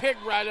pretty pig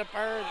right up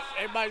there that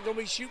everybody's going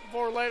to be shooting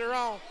for later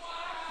on,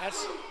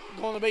 that's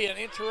going to be an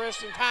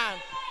interesting time.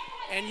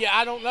 And, yeah,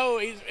 I don't know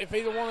if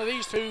either one of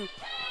these two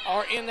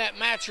are in that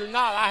match or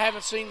not. I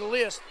haven't seen the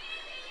list,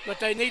 but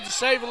they need to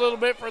save a little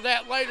bit for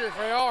that later if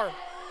they are.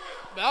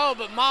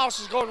 But Moss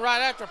is going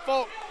right after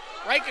Fulp,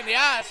 raking the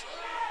eyes.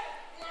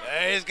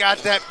 Yeah, he's got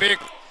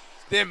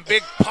them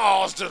big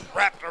paws just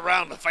wrapped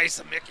around the face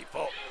of Mickey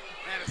Fulp.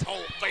 And his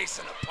whole face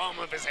in the palm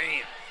of his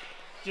hand.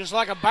 Just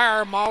like a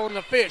bear mauling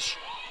a fish.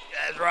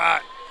 That's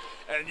right.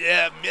 And,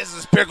 yeah,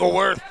 Mrs.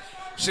 Pickleworth,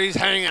 she's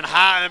hanging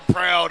high and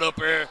proud up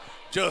there,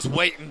 just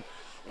waiting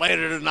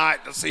later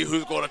tonight to see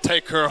who's going to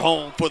take her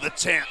home for the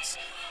chance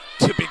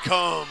to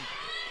become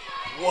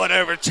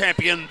whatever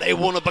champion they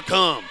want to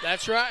become.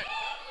 That's right.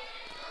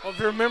 Well, if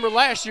you remember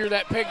last year,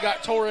 that pig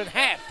got tore in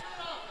half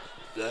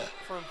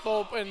from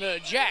Fulp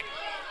and Jack.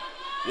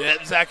 Yeah,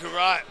 exactly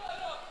right.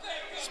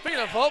 Speaking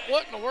of Fulp,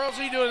 what in the world is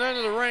he doing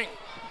under the ring?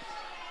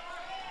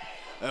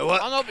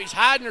 What? I don't know if he's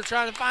hiding or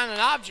trying to find an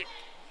object.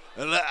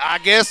 I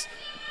guess,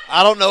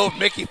 I don't know if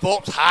Mickey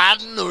Fulp's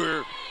hiding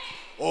or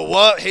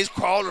what. He's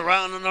crawling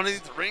around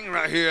underneath the ring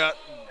right here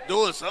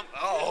doing something.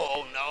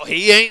 Oh, no,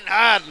 he ain't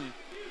hiding.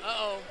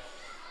 Uh-oh.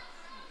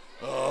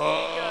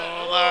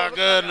 Oh, my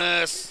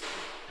goodness.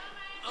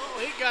 Oh,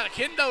 he got a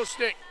kendo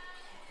stick.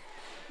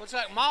 Looks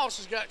like Moss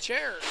has got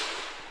chairs.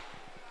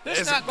 This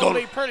is not going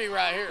to be pretty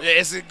right here.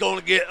 This is going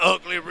to get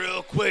ugly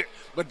real quick,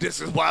 but this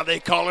is why they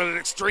call it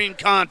extreme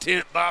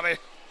content, Bobby.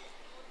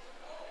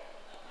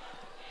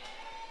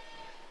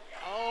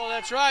 Oh,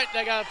 that's right.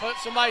 They got to put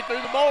somebody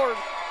through the board.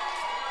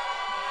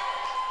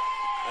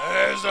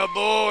 There's the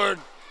board.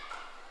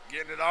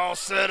 Getting it all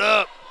set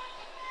up.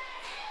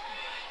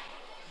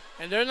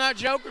 And they're not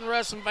joking,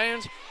 wrestling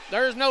fans.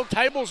 There's no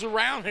tables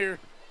around here.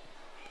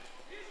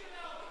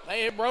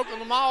 They have broken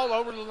them all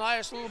over the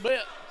last little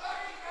bit.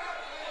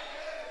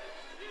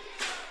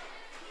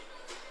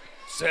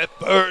 Seth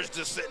Burns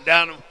just sitting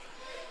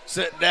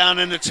down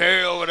in the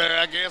chair over there,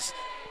 I guess,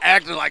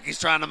 acting like he's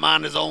trying to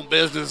mind his own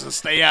business and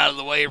stay out of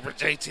the way for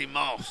JT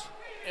Moss.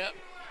 Yep.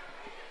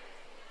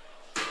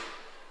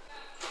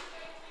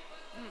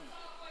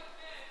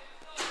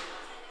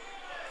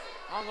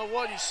 I don't know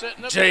what he's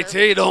setting up JT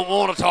there. don't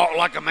want to talk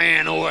like a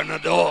man or an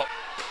adult.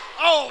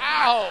 Oh,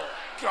 ow.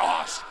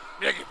 Gosh.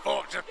 Mickey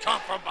Fulp just come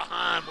from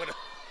behind with a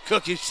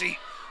cookie sheet.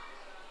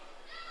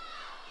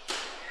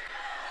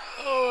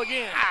 Oh,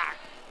 again.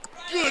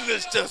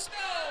 Goodness, just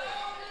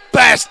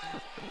bashed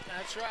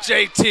That's right.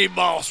 JT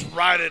Moss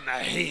right in the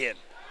head.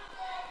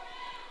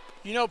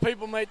 You know,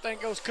 people may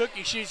think those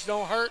cookie sheets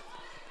don't hurt.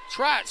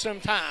 Try it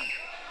sometime.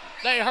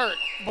 They hurt.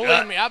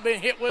 Believe me, I've been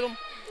hit with them.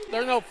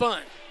 They're no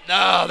fun.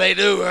 No, they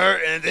do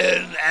hurt, and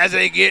then as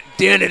they get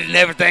dented and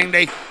everything,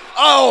 they...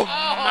 Oh,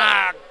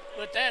 my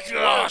But that's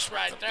gosh, worse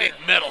right there. big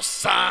metal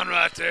sign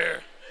right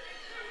there.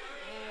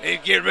 He's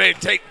getting ready to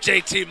take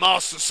JT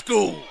Moss to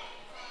school.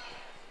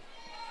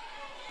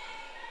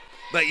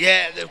 But,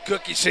 yeah, them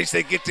cookie sheets,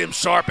 they get them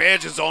sharp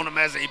edges on them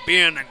as they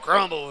bend and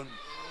crumble. And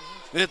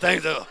them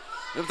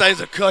things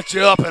will cut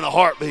you up in a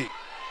heartbeat.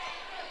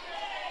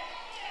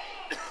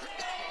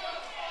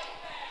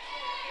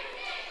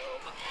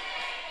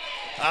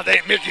 I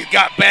think Mickey's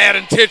got bad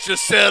intentions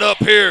set up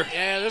here.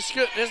 Yeah, this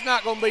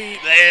not going to be.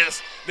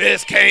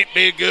 This can't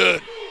be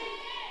good.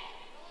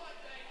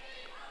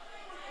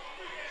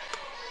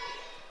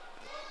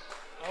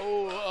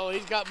 Oh,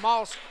 he's got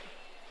Moss.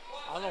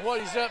 I don't know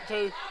what he's up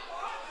to.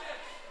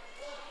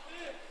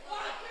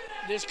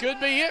 This could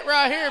be it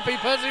right here if he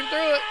puts him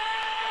through it.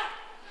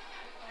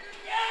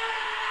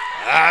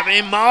 I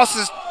mean,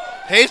 Moss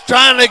He's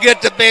trying to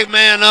get the big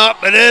man up,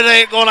 but it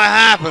ain't going to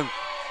happen.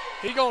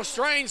 He going to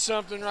strain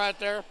something right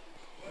there.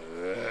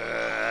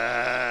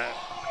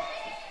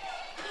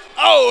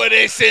 And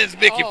he sends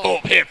Mickey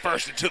Fulp head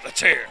first into the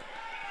chair.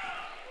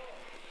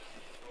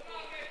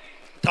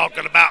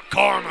 Talking about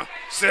karma,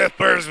 Seth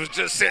Burns was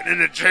just sitting in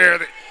the chair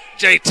that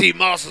JT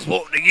Moss was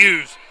wanting to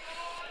use.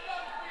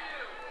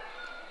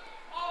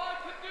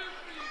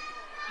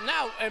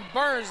 Now, and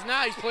Burns,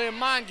 now he's playing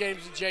mind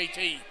games with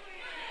JT.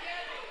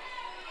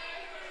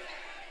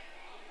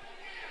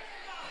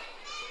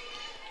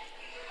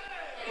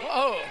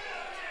 Whoa.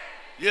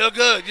 You're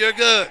good.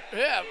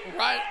 Yeah,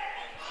 right.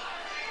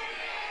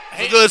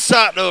 It's a good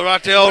shot, though,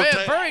 right there.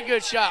 Very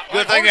good shot.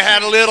 Good thing I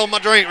had a lid on my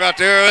drink right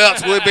there, or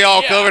else we'd be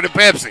all covered in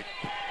Pepsi.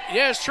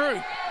 Yeah, it's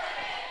true.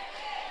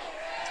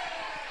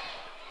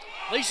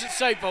 At least it's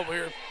safe over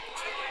here.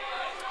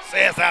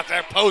 Seth's out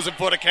there posing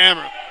for the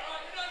camera.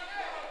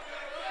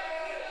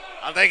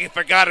 I think he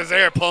forgot his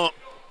air pump.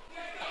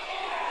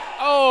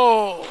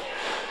 Oh,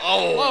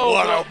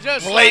 what a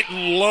blatant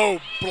low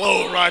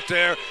blow right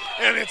there.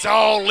 And it's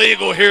all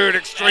legal here at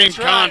Extreme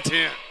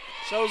Content.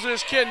 So's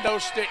this kendo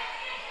stick.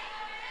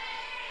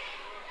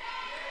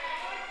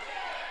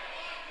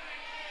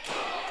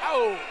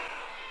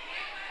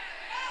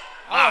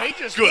 He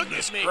just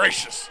goodness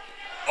gracious.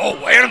 Oh,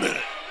 wait a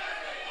minute.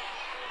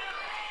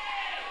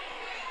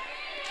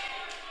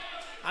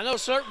 I know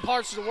certain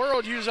parts of the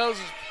world use those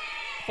as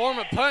a form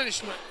of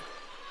punishment.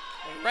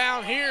 But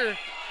around here,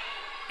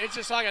 it's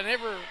just like an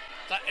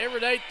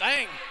everyday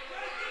thing.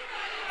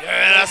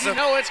 Yeah, that's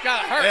it's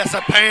got to hurt. That's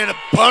a pain of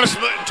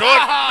punishment and torture.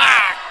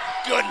 My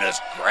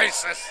goodness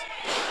gracious.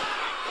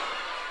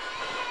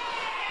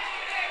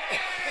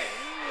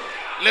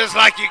 Looks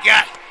like you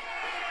got.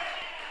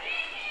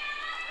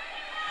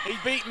 He's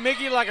beating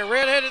Mickey like a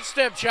red-headed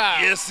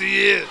stepchild. Yes,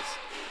 he is.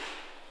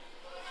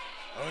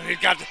 Oh, he's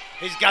got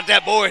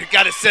that boy. He's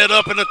got it set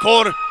up in the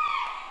corner.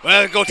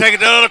 Well, go take it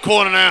to the other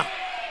corner now.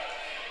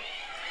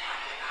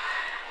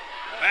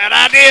 Bad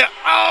idea.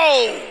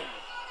 Oh!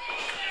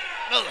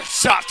 Another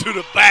shot to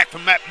the back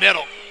from that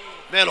metal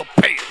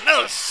plate.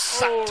 Another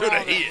shot to the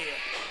head.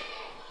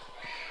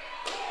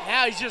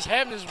 Now he's just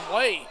having his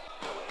way.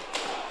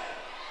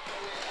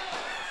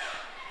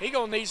 He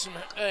gonna need some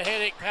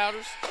headache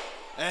powders.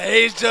 And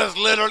he's just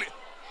literally.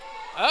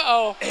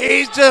 Uh-oh.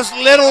 He's just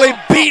literally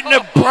beating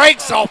the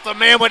brakes off the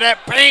man with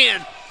that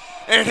pan.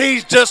 And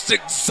he's just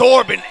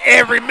absorbing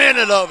every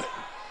minute of it.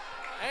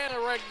 And a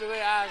right to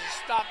the eyes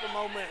to stop the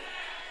momentum.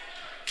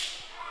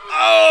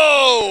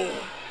 Oh!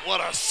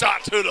 What a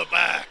shot to the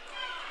back.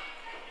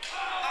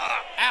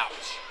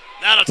 Ouch.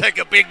 That'll take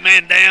a big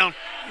man down.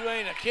 You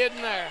ain't a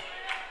kidding there.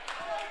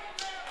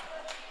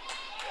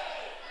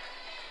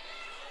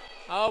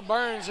 Oh,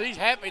 Burns, he's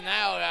happy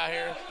now out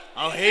here.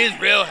 Oh, he's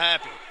real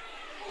happy.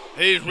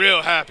 He's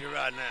real happy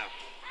right now.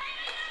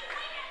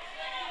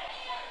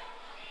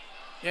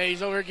 Yeah,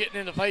 he's over here getting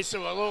in the face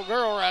of a little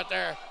girl right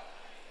there.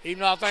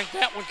 Even though I think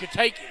that one could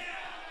take him.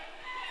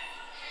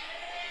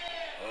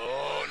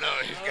 Oh, no,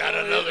 he's got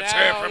another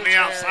chair from the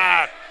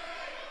outside.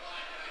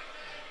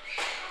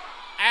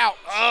 Ouch.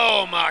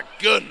 Oh, my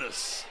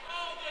goodness.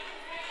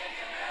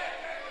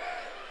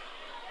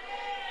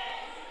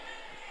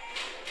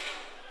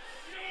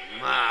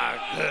 My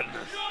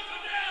goodness.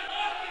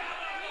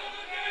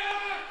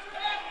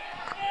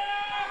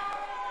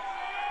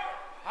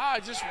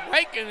 Just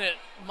raking it,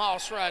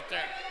 Moss, right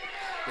there.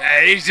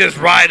 Yeah, he's just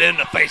right in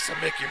the face of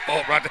Mickey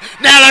Fulp right there.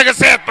 Now look at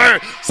Seth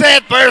Burns.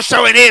 Seth Burns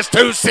showing his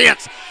 2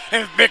 cents.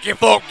 And Mickey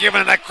Fulp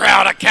giving the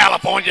crowd a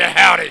California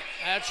howdy.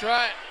 That's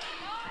right.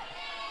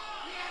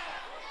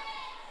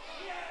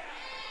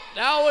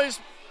 Now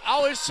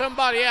always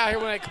somebody out here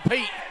when they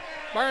compete.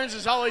 Burns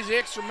is always the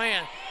extra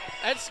man.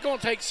 That's going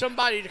to take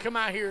somebody to come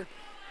out here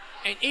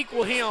and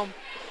equal him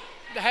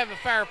to have a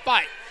fair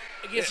fight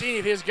against any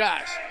of his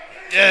guys.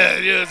 Yeah,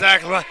 you're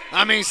exactly right.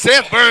 I mean,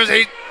 Seth Burns, and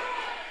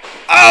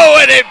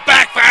it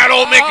backfired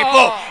on Mickey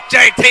Fulp.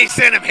 JT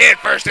sent him head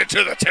first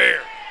into the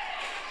chair.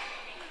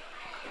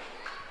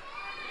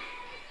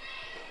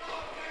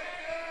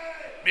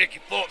 Mickey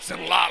Fulp's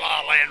in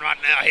la-la land right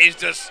now. He's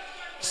just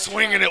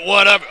swinging at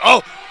whatever.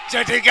 Oh,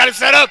 JT got it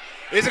set up.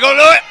 Is he going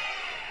to do it?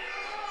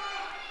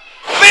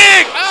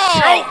 Big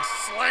choke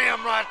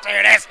slam right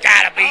there. That's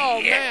got to be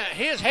it. Man,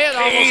 his head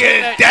almost He hit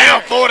is that down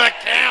chair. for the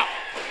count.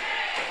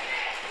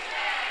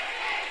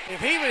 If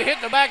he would have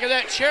hit the back of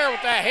that chair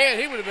with that head,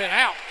 he would have been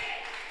out.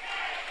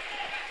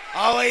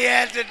 All he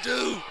had to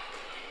do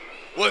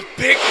was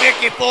pick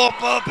Mickey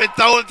Fulp up and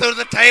throw it to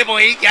the table.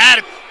 He got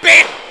it.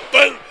 Big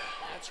boot.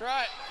 That's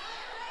right.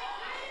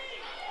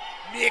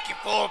 Mickey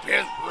Fulp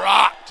is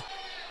rocked.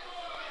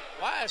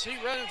 Why is he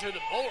running to the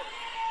board?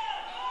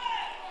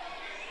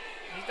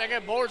 You think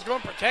that board's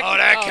going to protect him? Oh,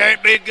 that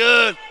can't be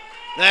good.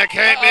 That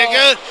can't be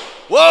good.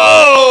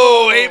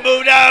 Whoa, he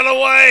moved out of the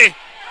way.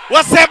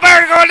 What's Seth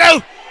Burns going to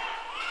do?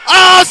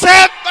 Oh,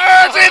 Seth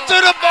Burns into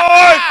the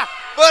board,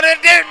 but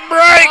it didn't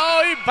break.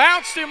 Oh, he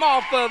bounced him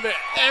off of it.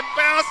 It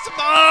bounced him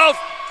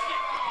off.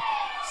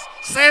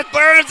 Seth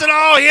Burns and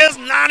all his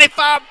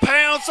 95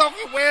 pounds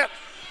soaking wet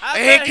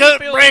He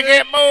couldn't break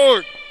that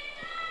board.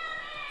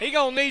 He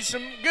gonna need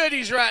some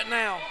goodies right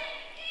now.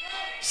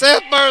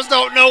 Seth Burns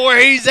don't know where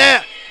he's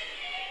at.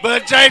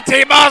 But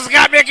JT Moss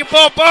got Mickey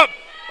Fulp up.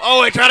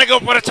 Oh, he trying to go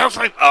for the choke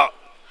slam. Oh.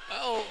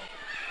 Uh-oh.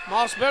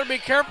 Moss better be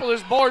careful.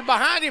 There's board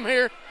behind him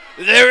here.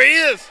 There he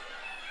is.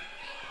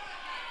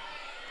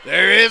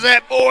 There is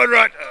that board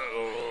right there.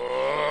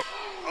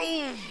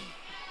 Oh.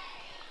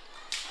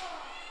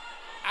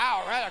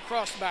 Ow, right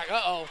across the back.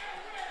 Uh-oh.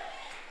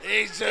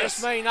 He's just.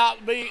 This may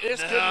not be.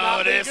 This could No,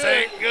 not be this good.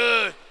 ain't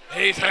good.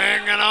 He's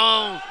hanging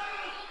on.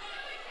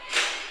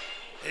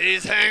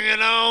 He's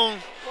hanging on.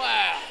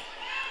 Wow.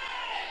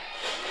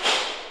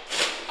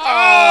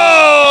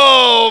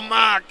 Oh,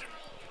 my.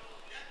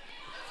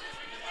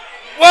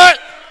 What?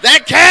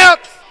 That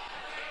counts?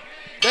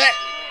 That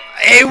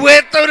he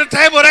went through the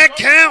table. That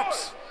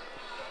counts.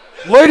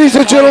 Ladies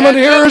and gentlemen,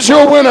 here is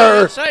your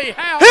winner. Say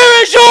how. Here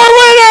is your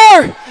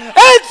winner,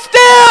 and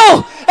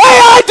still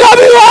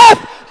AIWF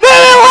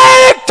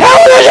Mid-Atlantic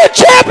Television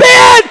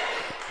Champion,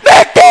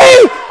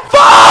 Mickey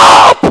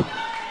Fulp!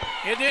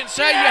 It didn't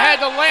say you had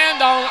to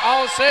land on.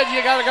 All it said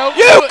you got to go.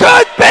 You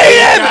could beat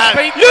him.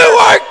 You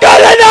weren't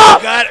good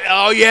enough.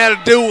 All you had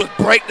to do was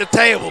break the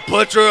table,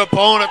 put your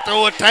opponent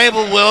through a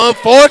table. Well,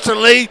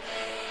 unfortunately,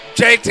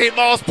 JT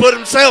Moss put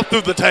himself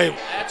through the table.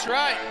 That's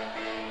right.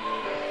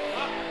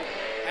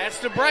 That's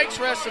the breaks,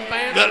 wrestling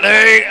fans. But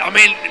there you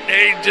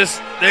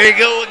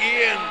go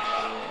again.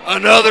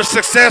 Another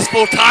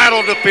successful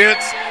title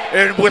defense,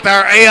 and with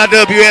our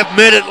AIWF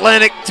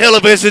Mid-Atlantic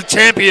Television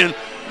Champion,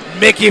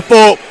 Mickey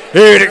Fulp,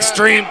 here at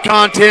Extreme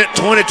Content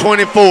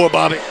 2024,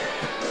 Bobby.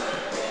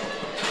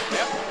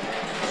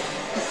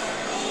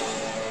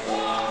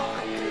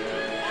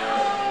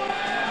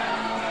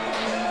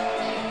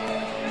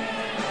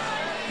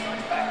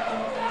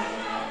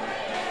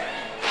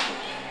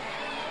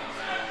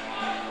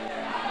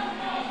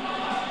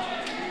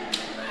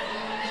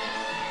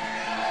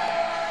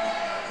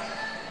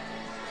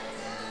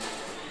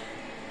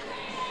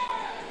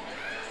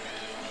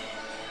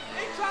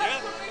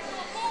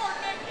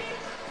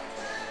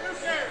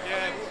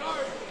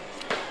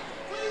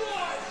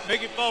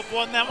 Mickey Fulp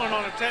won that one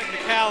on a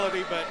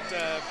technicality, but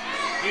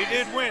he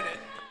did win it.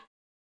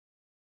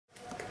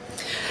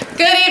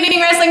 Good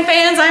evening, wrestling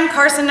fans. I'm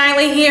Casen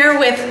Caine here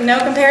with No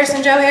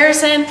Comparison Joe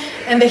Harrison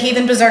and the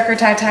Heathen Berserker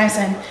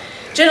Tyson.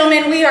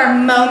 Gentlemen, we are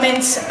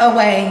moments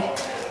away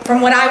from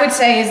what I would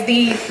say is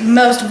the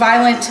most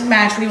violent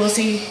match we will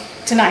see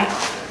tonight.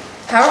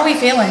 How are we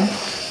feeling?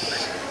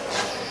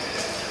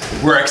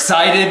 We're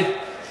excited.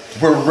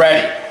 We're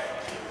ready.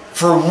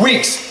 For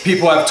weeks,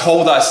 people have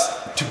told us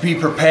to be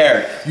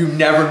prepared. You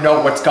never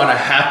know what's gonna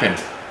happen.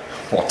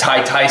 Well,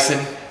 Tyson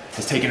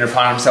has taken it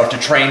upon himself to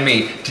train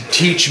me, to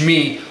teach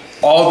me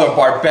all the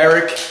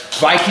barbaric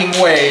Viking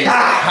ways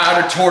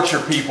how to torture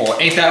people.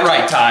 Ain't that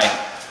right, Ty?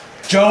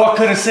 Joe, I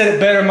could have said it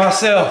better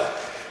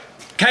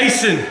myself.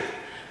 Casen,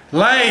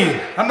 Lane,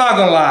 I'm not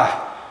gonna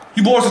lie.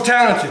 You boys are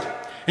talented,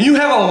 and you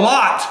have a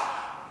lot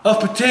of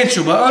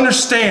potential, but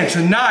understand,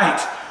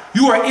 tonight,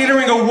 you are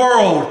entering a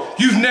world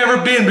you've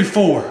never been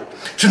before.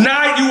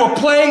 Tonight, you are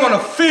playing on a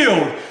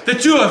field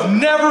that you have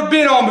never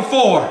been on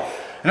before.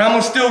 And I'm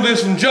gonna steal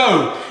this from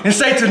Joe and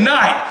say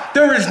tonight,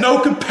 there is no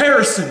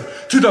comparison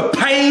to the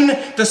pain,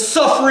 the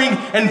suffering,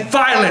 and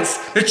violence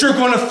that you're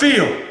gonna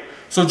feel.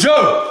 So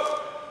Joe,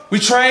 we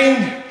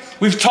trained,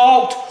 we've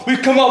talked,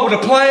 we've come up with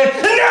a plan,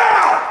 and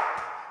now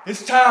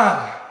it's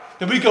time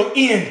that we go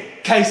in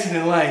Casen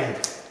and Lane.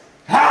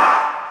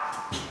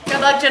 Ha! Good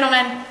luck,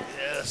 gentlemen.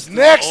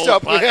 Next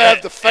up, we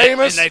have the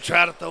famous and they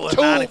try to throw a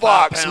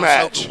toolbox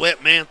match.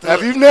 Wet man Now,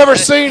 if you've never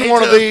seen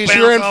one of these,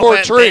 you're in for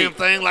a treat.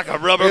 Thing like a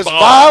rubber It's ball.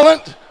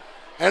 violent,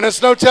 and it's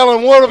no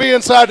telling what'll be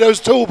inside those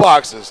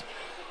toolboxes.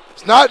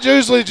 It's not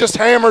usually just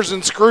hammers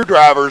and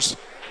screwdrivers.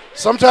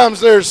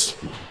 Sometimes there's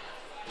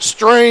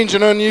strange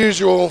and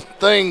unusual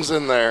things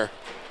in there.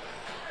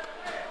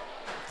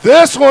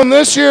 This one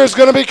this year is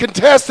going to be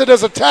contested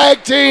as a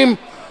tag team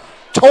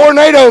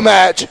tornado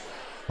match,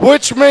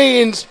 which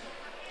means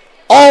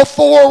all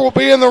four will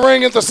be in the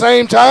ring at the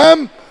same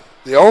time.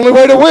 The only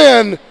way to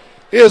win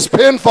is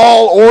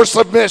pinfall or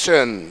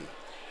submission.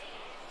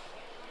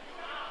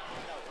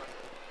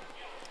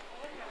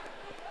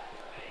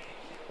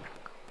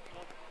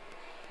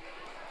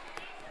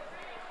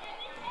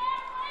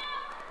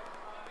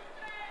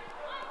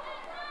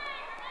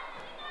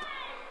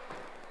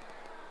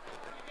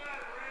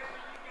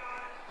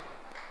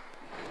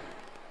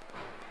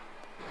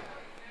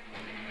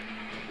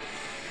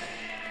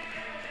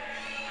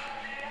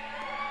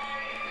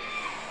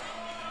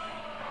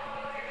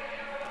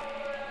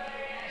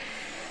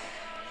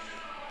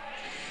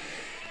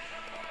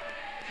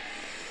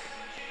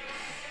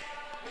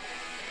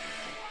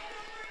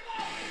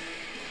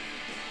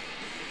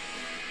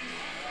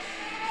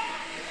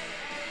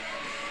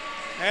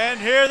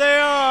 And here they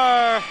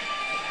are,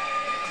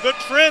 the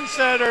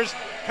trendsetters,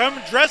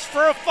 come dressed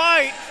for a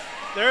fight.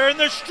 They're in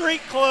their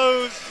street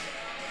clothes.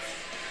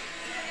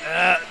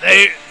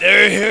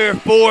 They're here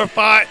for a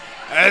fight.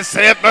 As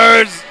Seth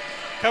Burns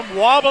come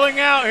wobbling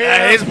out here.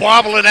 Yeah, he's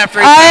wobbling after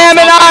he I am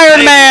an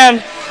Iron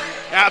Man.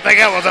 I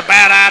think that was a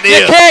bad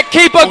idea. You can't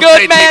keep a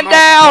good man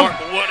down,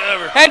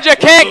 and you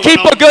can't keep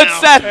a good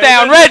Seth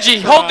down.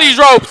 Reggie, hold these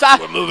ropes.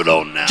 We're moving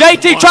on now.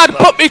 JT tried to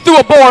put me through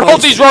a board.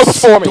 Hold these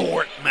ropes for me.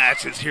 Historic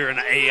matches here in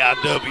the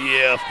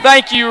AIWF.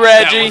 Thank you,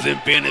 Reggie. That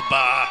was invented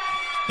by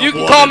You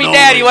can call me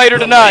Daddy later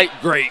tonight.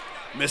 Great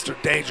Mr.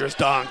 Dangerous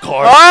Don All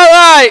Carter.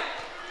 right.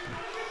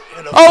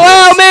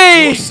 Allow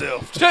me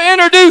to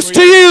introduce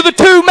to you the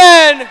two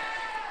men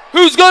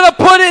who's going to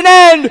put an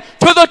end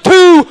to the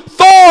two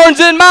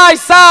thorns in my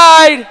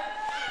side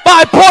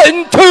by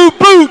putting two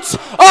boots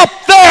up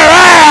their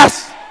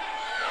ass.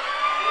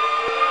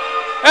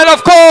 And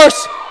of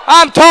course,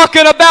 I'm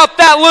talking about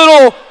that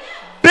little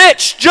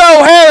bitch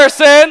Joe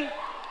Harrison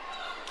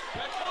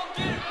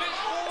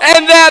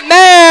and that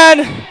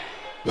man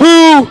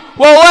who,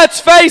 well,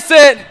 let's face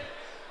it,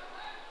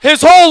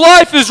 his whole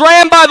life is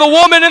ran by the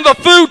woman in the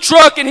food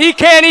truck and he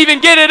can't even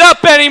get it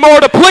up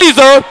anymore to please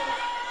her.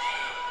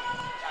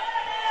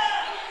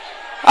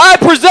 I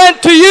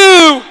present to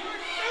you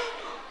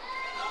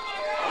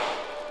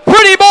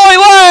Pretty Boy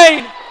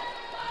Lane,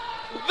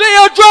 the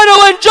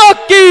adrenaline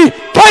junkie,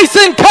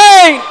 Casen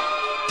Caine,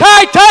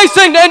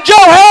 Tyson, and Joe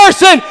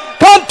Harrison.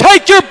 Come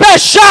take your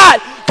best shot,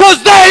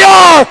 because they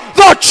are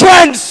the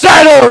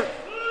trendsetter.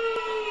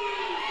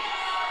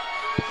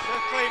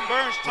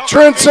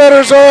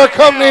 Trendsetters are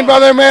accompanied by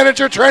their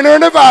manager, trainer,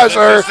 and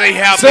advisor,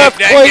 Seth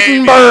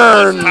Clayton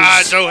Burns.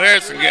 Joe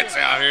Harrison gets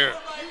out here.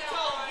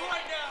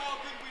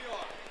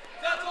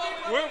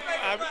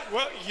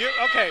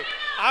 Okay,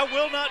 I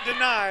will not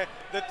deny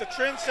that the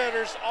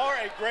Trendsetters are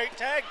a great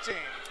tag team.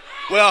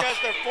 Well, because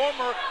they're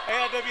former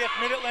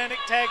AIWF Mid-Atlantic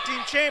Tag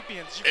Team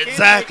Champions.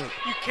 Exactly.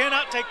 You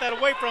cannot take that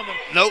away from them.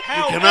 Nope,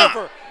 However, you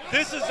cannot.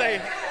 This is a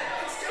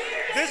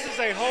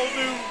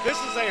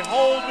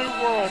whole new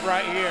world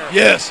right here.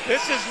 Yes.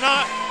 This is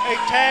not a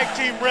tag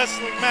team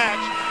wrestling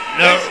match.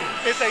 No.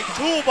 This is a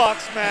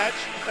toolbox match,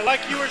 and like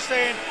you were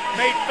saying,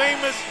 made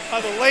famous by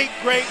the late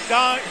great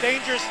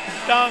Dangerous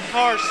Don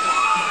Carson.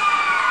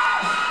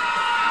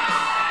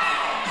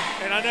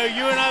 And I know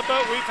you and I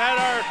both, we've had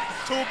our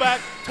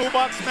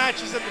toolbox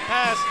matches in the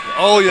past.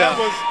 Oh yeah.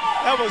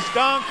 That was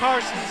Don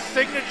Carson's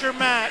signature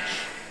match,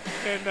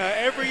 and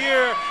every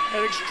year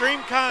at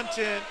Extreme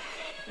Content,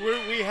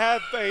 we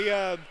have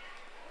a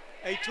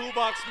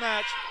toolbox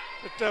match,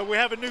 but we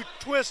have a new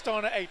twist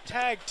on it, a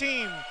tag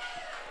team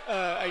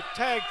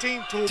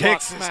toolbox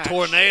Texas match.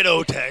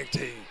 Tornado tag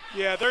team.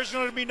 Yeah, there's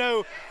going to be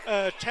no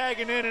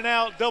tagging in and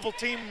out, double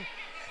team.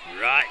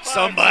 Right,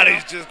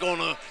 somebody's just going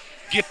to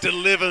get the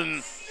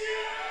living,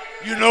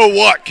 you know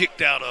what,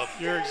 kicked out of.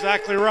 You're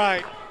exactly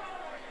right.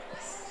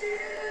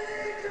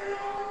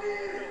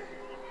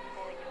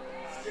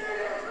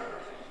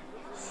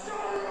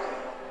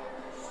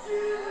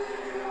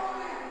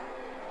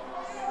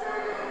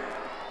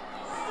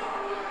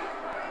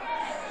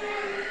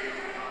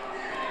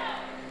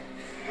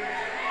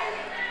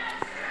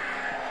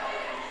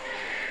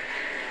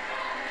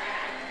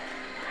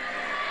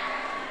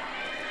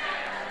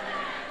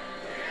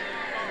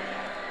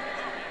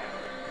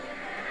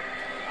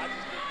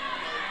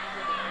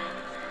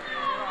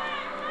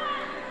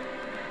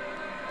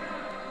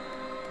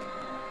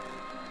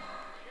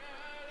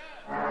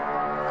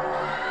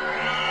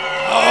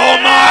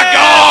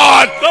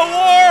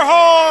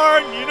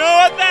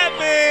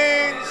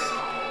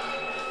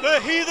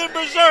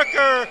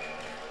 Berserker.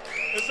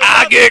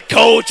 I get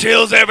cold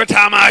chills every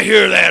time I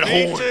hear that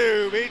horn.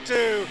 Me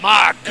too.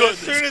 My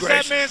goodness gracious. As soon as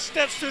that man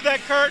steps through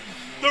that curtain,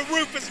 the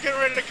roof is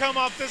getting ready to come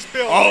off this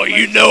building. Oh,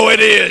 you know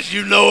it is.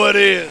 You know it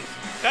is.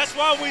 That's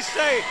why we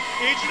say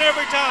each and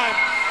every time,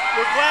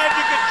 we're glad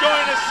you could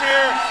join us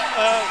here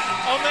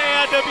on the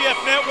AIWF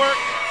Network.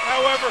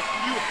 However,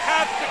 you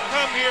have to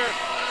come here.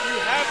 You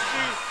have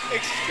to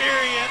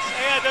experience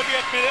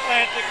AIWF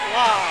Mid-Atlantic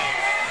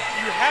live.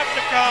 You have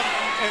to come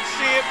and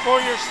see it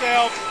for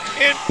yourself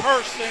in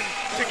person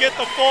to get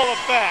the full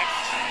effect.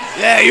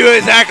 Yeah, you're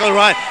exactly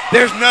right.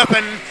 There's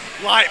nothing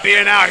like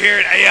being out here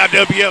at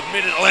AIWF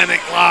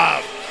Mid-Atlantic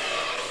Live.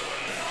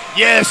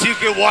 Yes, you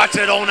can watch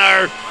it on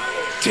our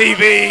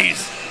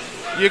TVs.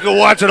 You can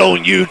watch it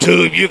on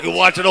YouTube. You can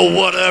watch it on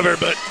whatever,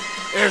 but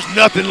there's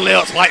nothing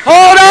else like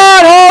Hold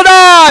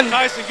on!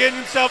 Tyson getting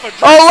himself a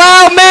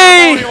Allow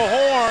me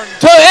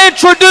to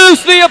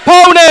introduce the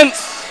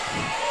opponents.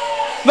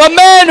 The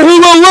men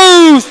who will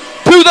lose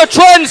to the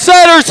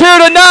Trendsetters here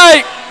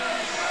tonight.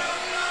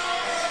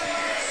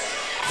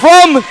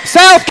 From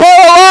South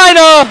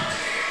Carolina,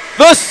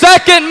 the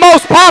second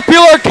most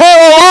popular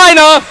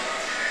Carolina,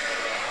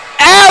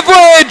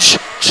 Average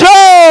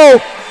Joe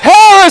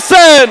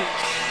Harrison.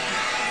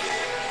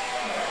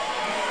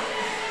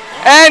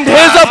 And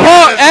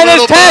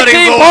his tag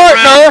team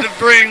partner.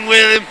 Bring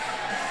with him.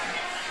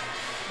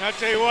 I'll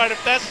tell you what,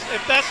 if that's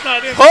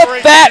not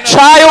put that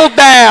child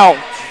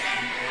down.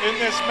 In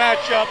this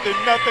matchup, then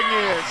nothing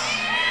is.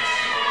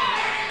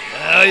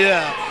 Hell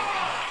yeah.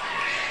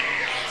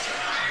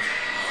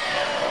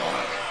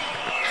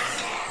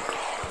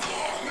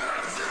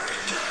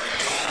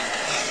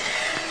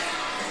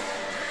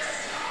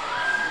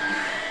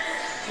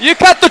 You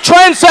cut the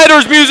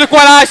Trendsetters music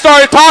when I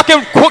started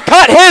talking.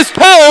 Cut his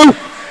too.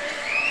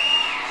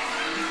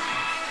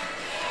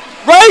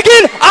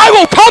 Reagan, I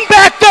will come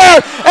back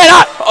there and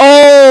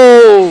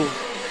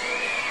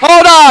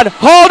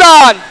hold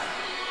on.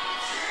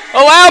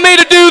 Allow me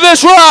to do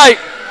this right.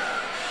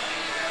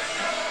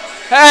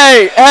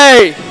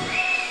 Hey.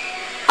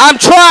 I'm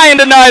trying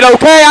tonight,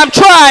 okay? I'm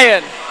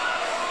trying.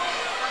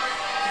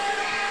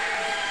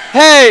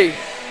 Hey,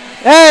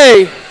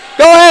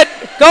 go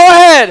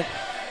ahead.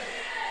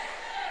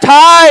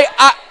 Ty,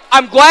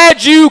 I'm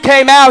glad you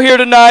came out here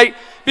tonight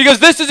because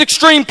this is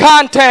extreme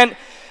content.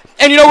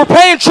 And, we're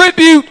paying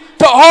tribute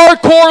to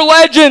hardcore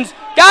legends,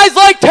 guys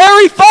like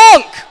Terry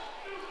Funk.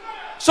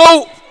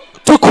 So,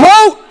 to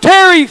quote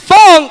Terry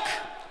Funk,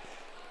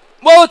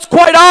 well, it's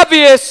quite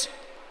obvious,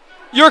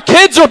 your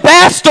kids are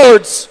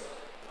bastards.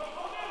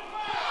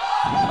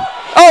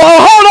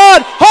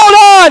 Hold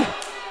on.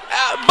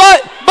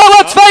 But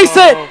let's face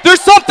it,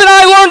 there's something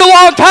I learned a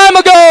long time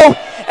ago,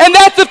 and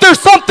that's if there's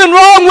something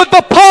wrong with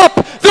the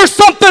pup, there's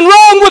something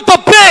wrong with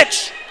the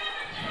bitch.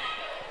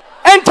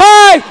 And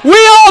Ty, we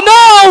all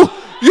know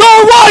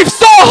your wife's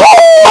a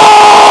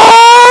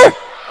whore!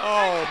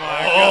 Oh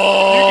my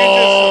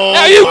God.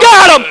 Now you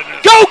got him!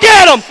 Go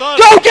get him!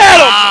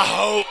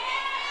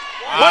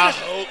 I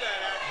hope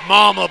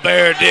Mama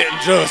Bear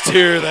didn't just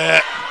hear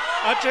that.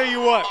 I'll tell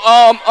you what.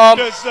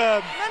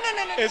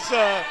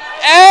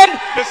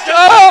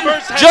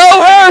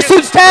 Joe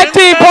Harrison's tag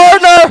team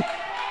partner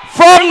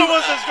from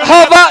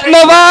Havala,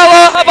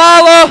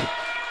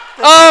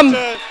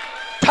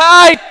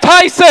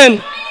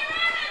 Tyson.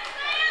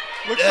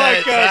 Looks like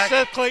exactly.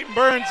 Seth Clayton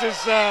Burns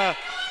has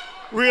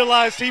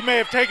realized he may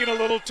have taken a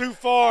little too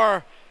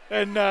far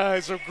and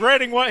is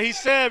regretting what he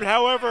said.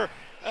 However,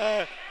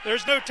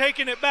 there's no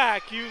taking it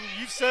back. You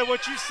said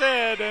what you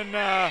said, and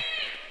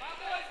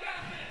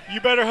he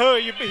better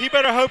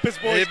hope his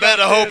boys. He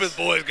better hope his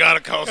boys got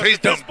it, cause he's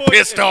done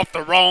pissed off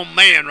the wrong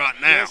man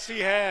right now. Yes, he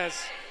has.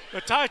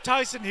 But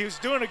Tyson, he was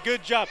doing a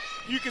good job.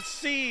 You could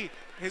see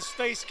his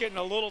face getting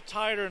a little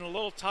tighter and a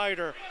little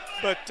tighter,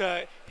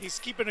 but he's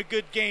keeping a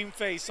good game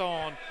face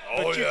on.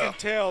 But you can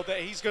tell that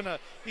he's gonna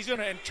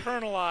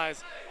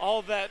internalize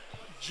all that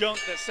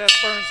junk that Seth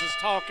Burns was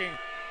talking,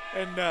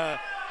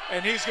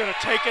 and he's gonna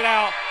take it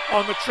out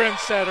on the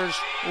Trendsetters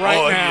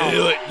now.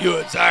 You're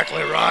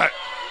exactly right.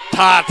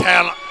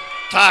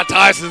 Ty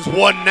Tyson's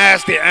one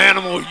nasty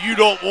animal you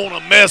don't want to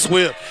mess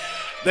with.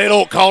 They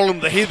don't call him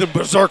the Heathen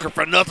Berserker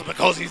for nothing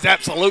because he's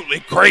absolutely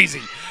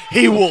crazy.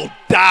 He will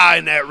die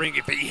in that ring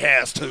if he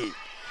has to.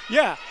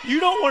 Yeah, you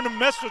don't want to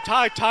mess with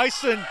Ty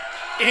Tyson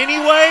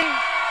anyway,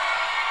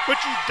 but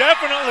you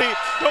definitely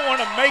don't want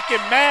to make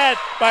him mad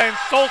by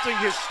insulting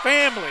his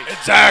family.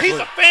 Exactly. He's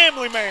a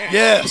family man.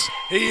 Yes,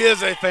 he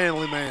is a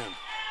family man.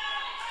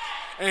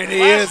 And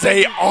he is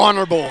a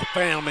honorable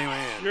family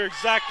man. You're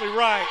exactly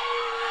right.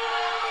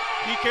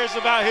 He cares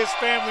about his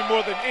family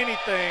more than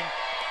anything.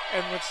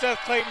 And when Seth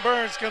Clayton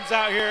Burns comes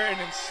out here and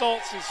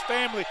insults his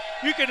family,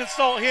 you can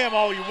insult him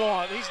all you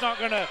want. He's not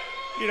gonna,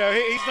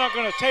 he's not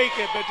gonna take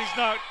it, but it's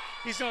not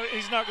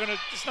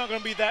gonna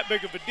be that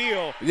big of a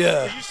deal.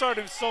 Yeah. If you start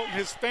insulting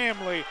his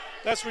family,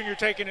 that's when you're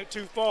taking it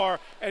too far.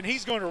 And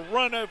he's going to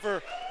run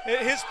over.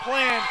 His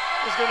plan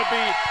is going to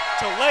be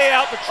to lay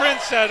out the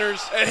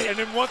Trendsetters, and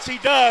then once he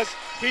does,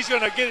 he's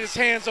going to get his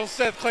hands on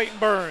Seth Clayton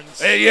Burns.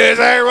 Hey, yeah, is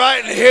that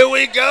right? And here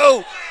we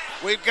go.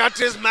 We've got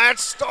this match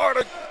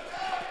started.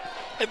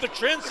 And the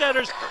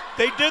Trendsetters,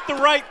 they did the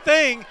right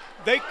thing.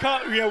 They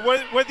caught,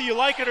 whether you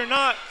like it or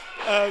not,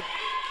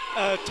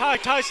 Ty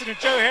Tyson and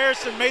Joe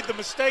Harrison made the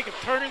mistake of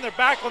turning their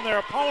back on their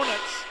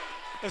opponents,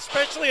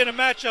 especially in a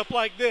matchup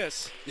like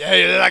this. Yeah,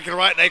 you're exactly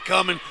right. They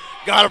come and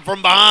got him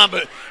from behind,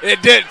 but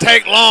it didn't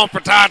take long for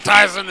Ty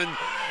Tyson and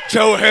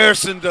Joe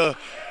Harrison to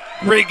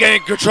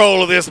regain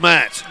control of this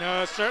match.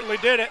 No, it certainly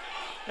did it.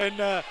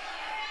 And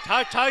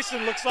Ty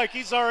Tyson looks like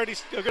he's already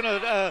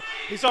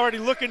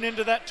looking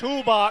into that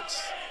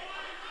toolbox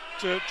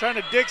to trying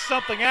to dig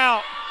something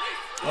out.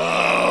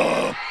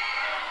 Oh,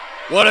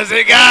 what does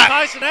he got?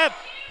 Tyson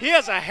he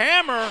has a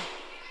hammer.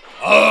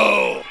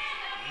 Oh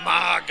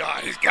my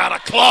God, he's got a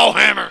claw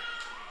hammer.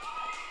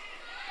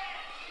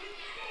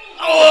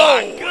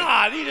 Oh my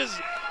God,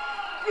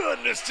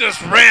 goodness,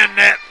 just ran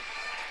that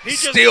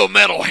steel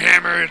metal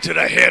hammer into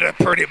the head of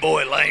Pretty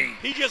Boy Lane.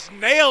 He just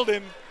nailed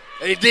him.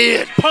 He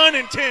did. Pun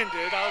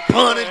intended.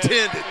 Pun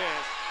intended.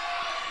 Yes.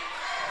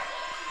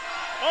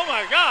 Oh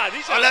my God,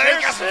 he's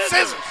got some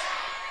scissors.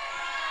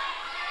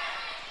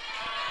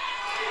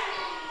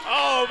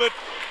 Oh, but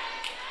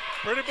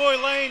Pretty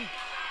Boy Lane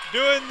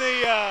doing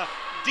the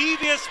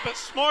devious but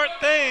smart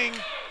thing.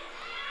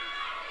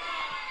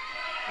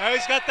 Now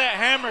he's got that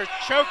hammer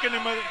choking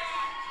him with it.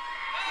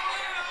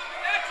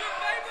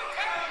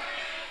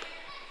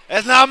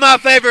 That's not my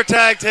favorite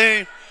tag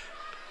team.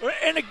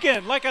 And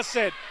again, like I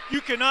said, you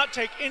cannot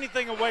take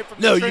anything away from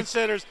the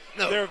Trendsetters.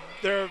 No.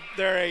 They're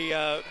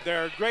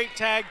a great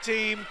tag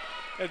team.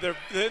 And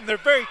they're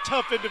very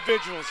tough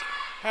individuals.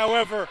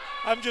 However,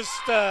 I'm just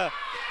thinking.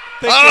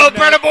 Oh,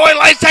 Pretty Boy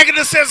Lane's taking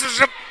the scissors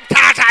from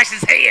Ty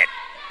Tyson's head.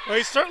 Well,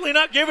 he's certainly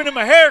not giving him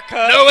a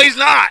haircut. No, he's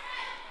not.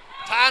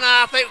 Ty and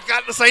I think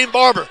got the same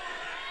barber.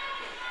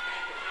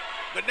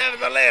 But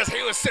nevertheless,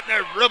 he was sitting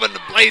there rubbing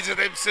the blades of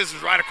them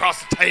scissors right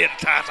across the head of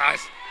Ty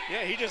Tyson.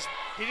 Yeah, he just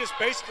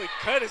basically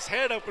cut his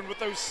head open with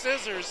those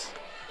scissors.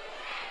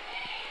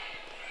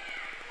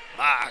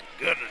 My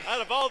goodness!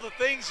 Out of all the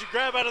things you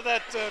grab out of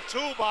that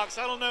toolbox,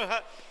 I don't know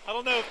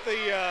if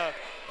the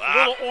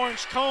little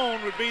orange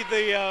cone would be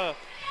the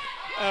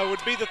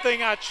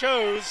thing I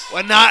chose.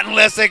 Well, not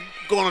unless they're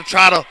going to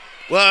try to.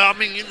 Well, I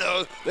mean, you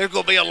know, there's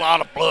going to be a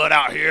lot of blood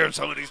out here, and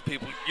some of these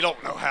people, you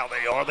don't know how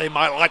they are. They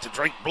might like to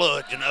drink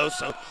blood, you know,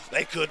 so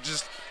they could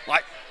just,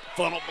 like,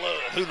 funnel blood.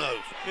 Who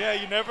knows? Yeah,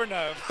 you never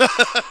know.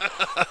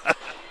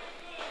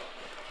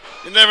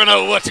 You never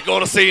know what you're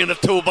going to see in the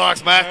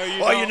toolbox, man.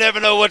 No, You never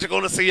know what you're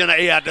going to see in the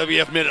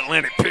AIWF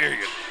Mid-Atlantic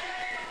period.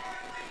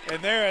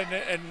 And there,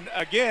 and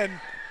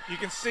again, you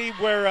can see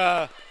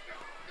where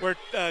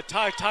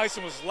Ty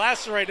Tyson was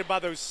lacerated by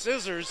those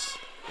scissors.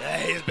 Yeah,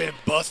 he's been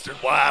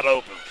busted wide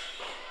open.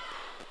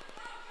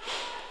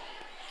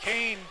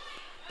 Caine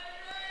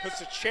puts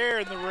a chair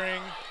in the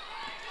ring.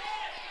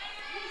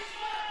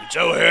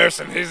 Joe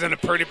Harrison, he's in a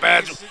pretty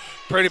bad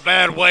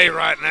way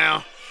right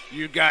now.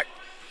 You got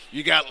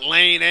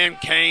Lane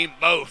and Caine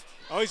both.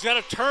 Oh, he's got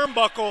a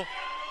turnbuckle.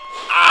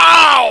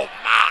 Oh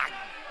my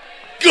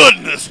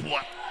goodness!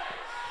 What?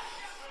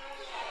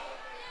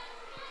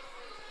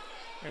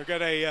 We've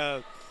got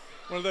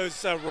one of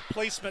those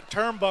replacement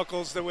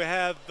turnbuckles that we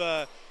have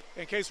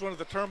in case one of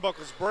the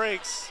turnbuckles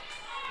breaks.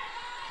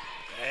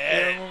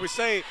 And when we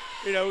say,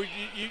 you know, you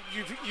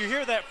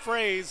hear that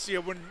phrase, you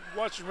know, when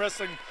watching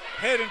wrestling,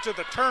 head into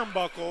the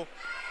turnbuckle.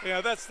 You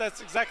know, that's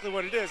exactly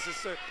what it is.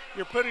 It's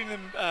you're putting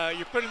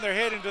their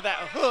head into that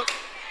hook.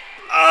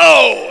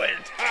 Oh,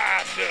 and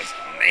Ty just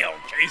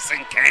nailed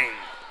Casen Caine.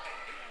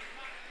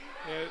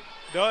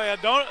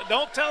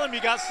 Don't tell him you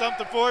got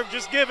something for him.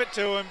 Just give it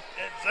to him.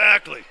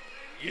 Exactly.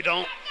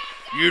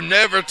 You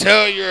never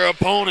tell your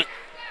opponent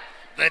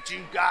that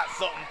you got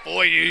something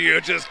for you.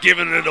 You're just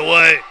giving it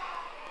away.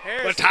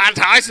 But Ty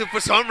Tyson, for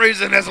some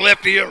reason, has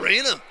left the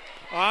arena.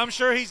 I'm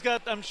sure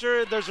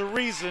there's a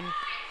reason.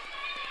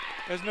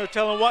 There's no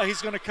telling what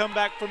he's going to come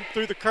back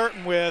through the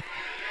curtain with.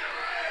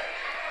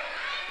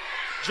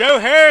 Joe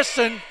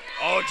Harrison.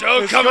 Oh,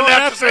 Joe coming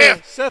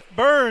after Seth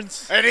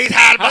Burns. And he's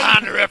hiding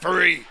behind the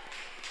referee.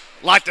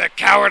 Like that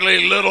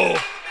cowardly little.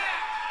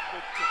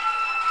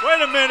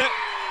 Wait a minute.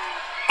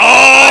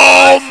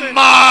 Oh,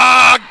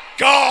 my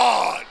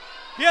God.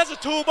 He has a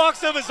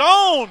toolbox of his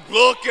own.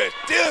 Look at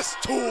this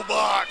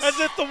toolbox. As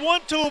if the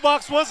one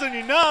toolbox wasn't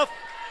enough.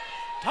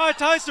 Ty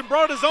Tyson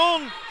brought his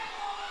own.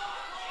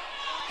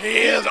 He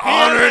is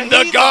honoring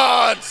the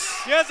gods.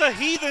 He has a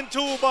heathen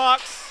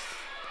toolbox.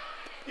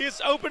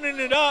 He's opening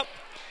it up.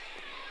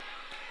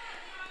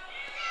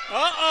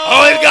 Uh-oh.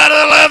 Oh, he's got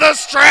a leather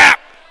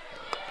strap.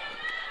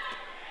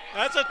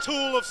 That's a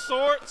tool of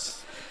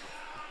sorts.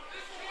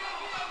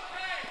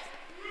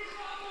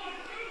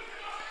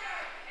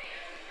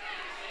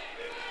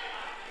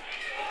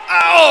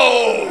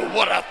 Oh,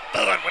 what a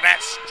thud with that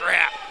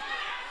strap.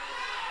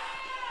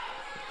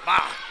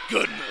 My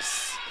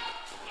goodness.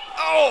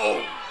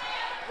 Oh,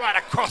 right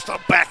across the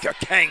back of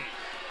Caine.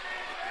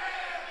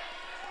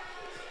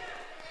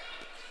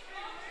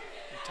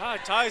 Ty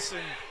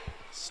Tyson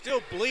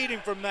still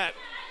bleeding from that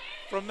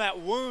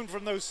wound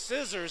from those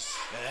scissors.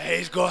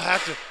 He's gonna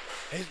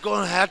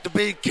have to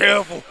be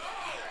careful.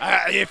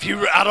 I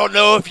don't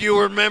know if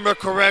you remember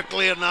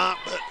correctly or not,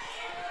 but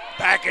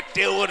back at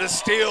Deal with a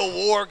Steel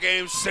War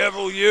Games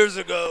several years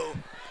ago,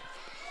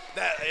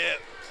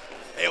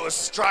 it was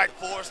Strike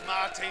Force,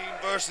 my team,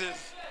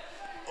 versus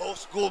Old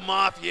School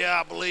Mafia,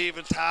 I believe,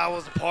 and Ty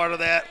was a part of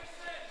that.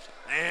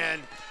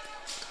 And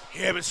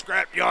him and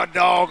Scrapyard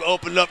Dog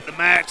opened up the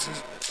match.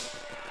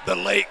 The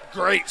late,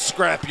 great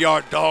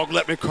Scrapyard Dog,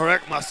 let me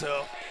correct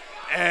myself.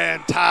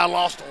 And Ty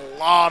lost a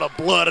lot of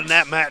blood in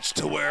that match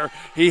to where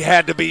he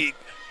had to be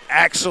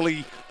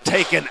actually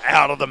taken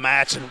out of the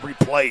match and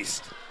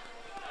replaced.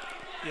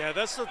 Yeah,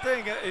 that's the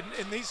thing.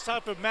 In these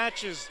type of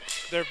matches,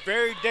 they're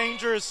very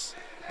dangerous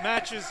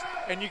matches,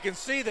 and you can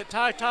see that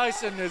Ty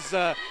Tyson is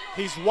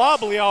he's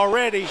wobbly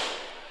already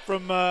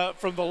from the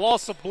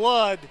loss of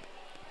blood.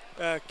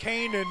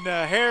 Caine and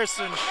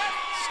Harrison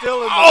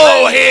still in the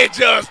ring. He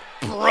just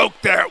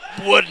broke that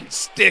wooden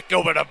stick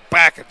over the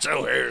back of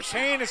Joe Harrison.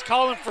 Caine is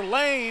calling for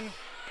Lane.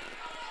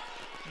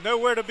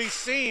 Nowhere to be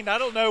seen. I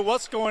don't know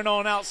what's going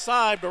on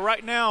outside, but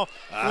right now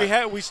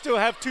we still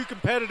have two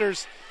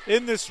competitors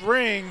in this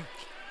ring.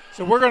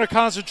 So we're going to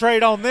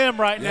concentrate on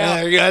them right now.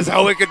 Yeah, that's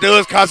all we can do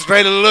is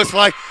concentrate. It looks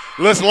like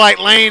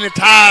Lane and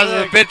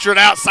Ty are venturing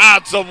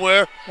outside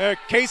somewhere.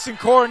 Casen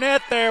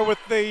Caine there with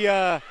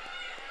the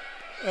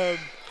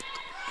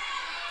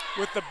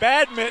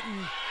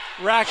badminton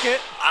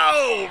racket.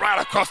 Oh,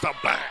 right across the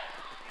back.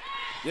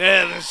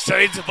 Yeah, the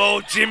shades of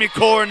old Jimmy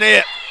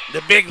Cornette,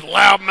 the big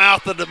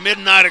loudmouth of the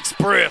Midnight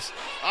Express.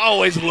 I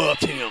always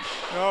loved him.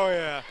 Oh,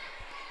 yeah.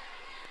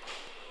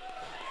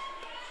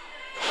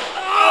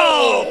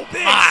 Oh,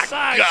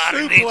 my God.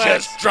 God, and he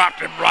just dropped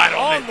him right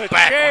on his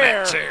back on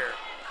that chair.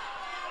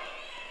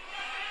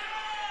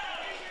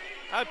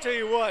 I'll tell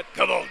you what.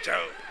 Come on,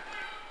 Joe.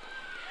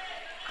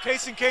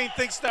 Casen Caine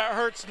thinks that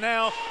hurts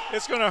now.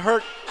 It's going to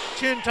hurt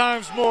 10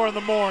 times more in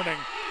the morning.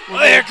 Well,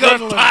 there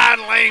comes Ty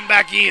and Lane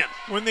back in.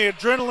 When the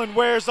adrenaline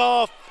wears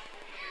off,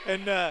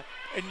 and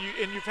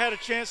you've had a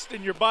chance,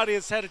 and your body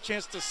has had a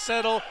chance to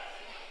settle,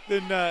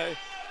 then the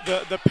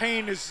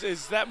pain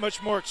is that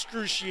much more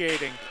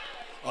excruciating.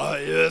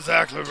 You're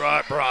exactly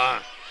right,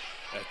 Brian.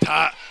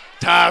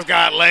 Ty's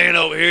got Lane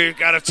over here. He's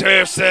got a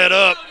chair set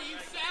up.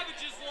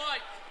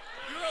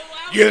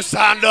 You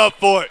signed up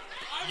for it.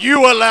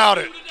 You allowed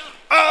it.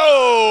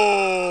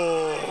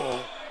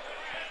 Oh!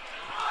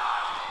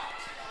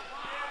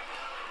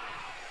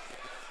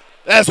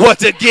 That's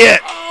what you get.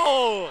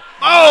 Oh,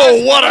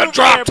 what a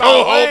drop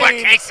toe hold by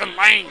Casen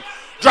Lane.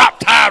 Drop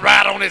Ty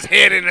right on his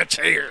head in a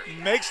chair.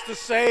 Makes the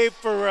save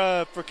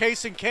for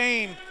Casen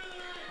Caine.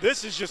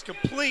 This is just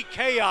complete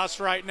chaos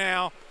right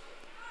now.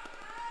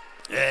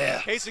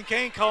 Yeah. Casen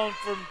Caine calling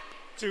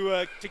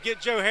to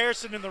get Joe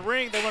Harrison in the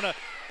ring. They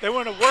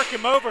want to work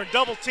him over and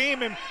double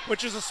team him,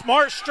 which is a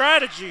smart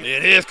strategy.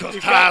 It is, because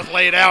Ty's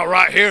laid out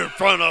right here in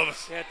front of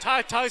us. Yeah,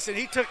 Tyson,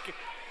 he took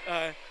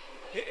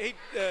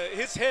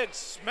his head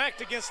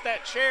smacked against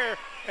that chair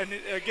and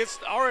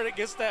against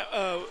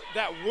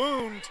that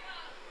wound,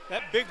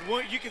 that big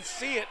wound. You can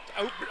see it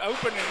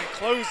opening and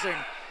closing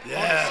on his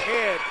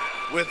head.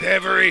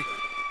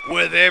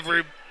 With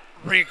every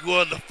wrinkle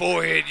of the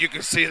forehead, you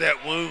can see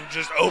that wound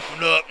just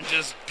open up and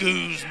just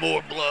ooze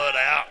more blood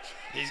out.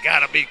 He's got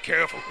to be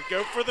careful. We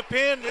go for the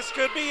pin. This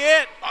could be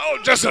it. Oh,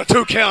 just a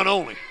 2 count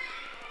only.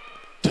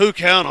 2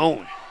 count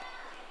only.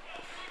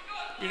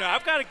 You know,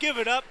 I've got to give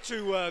it up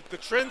to the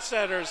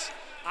trendsetters.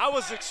 I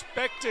was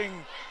expecting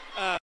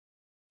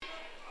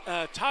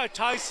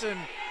Tyson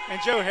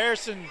and Joe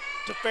Harrison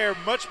to fare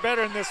much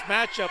better in this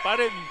matchup.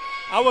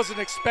 I wasn't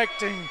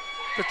expecting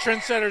the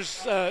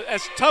trendsetters,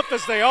 as tough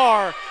as they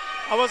are,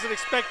 I wasn't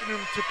expecting them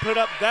to put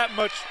up that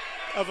much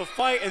of a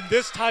fight in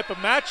this type of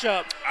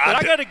matchup. But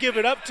I got to give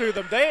it up to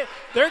them.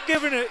 They're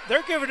giving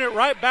it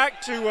right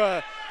back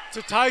to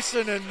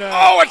Tyson and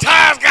and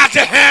Ty's got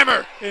the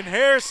hammer and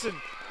Harrison.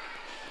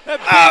 And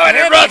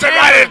it runs it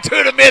right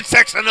into the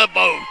midsection of the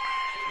bone.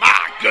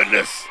 My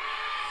goodness.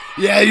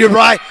 Yeah, you're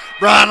right,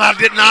 Brian. I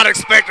did not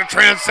expect the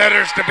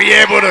trendsetters to be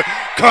able to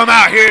come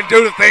out here and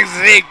do the things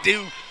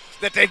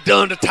that they've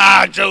done to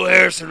Ty and Joe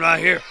Harrison right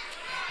here.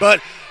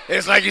 But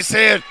it's like you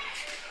said,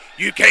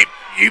 you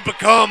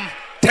become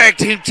tag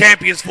team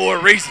champions for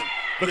a reason,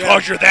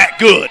 because you're that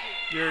good.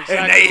 You're exactly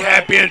and they right.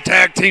 have been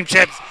tag team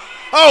champions.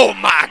 Oh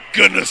my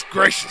goodness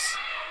gracious.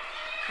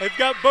 They've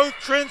got both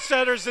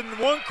trendsetters in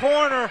one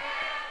corner.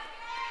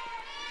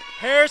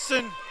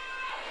 Harrison.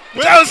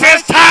 Joe's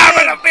his time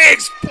and a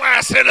big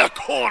splash in the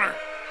corner.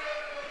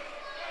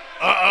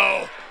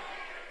 Uh-oh.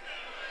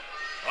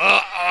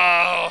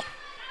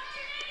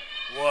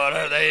 What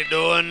are they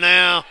doing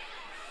now?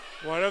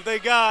 What have they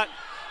got?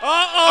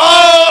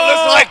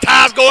 Looks like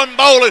Ty's going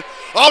bowling.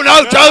 Oh,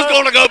 no, Joe's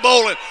going to go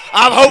bowling.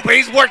 I hope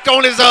he's worked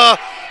on his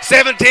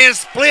 7-10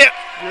 split.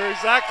 You're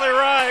exactly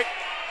right.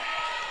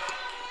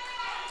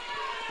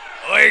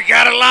 Oh, you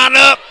got to line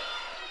up.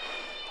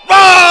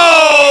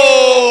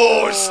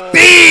 Oh,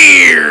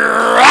 steer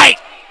right.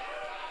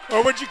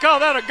 Or would you call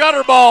that a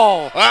gutter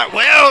ball?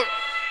 Well,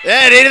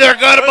 that either a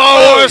gutter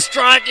ball or a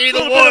strike, either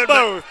Little one. bit of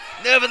both.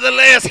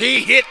 Nevertheless, he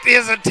hit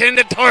his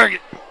intended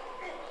target.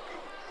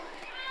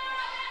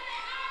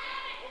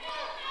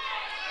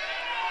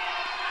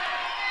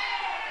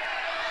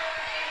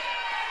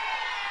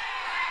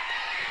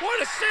 What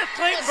does Seth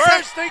Clayton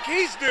Burns think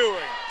he's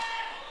doing?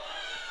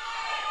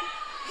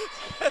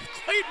 Seth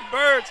Clayton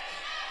Burns,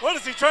 what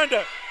is he trying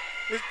to...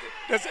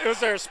 Was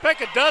there a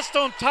speck of dust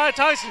on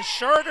Tyson's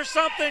shirt or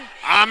something?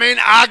 I mean,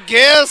 I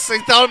guess he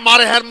thought it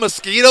might have had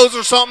mosquitoes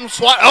or something.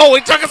 Oh,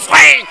 he took a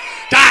swing.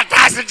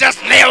 Tyson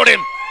just nailed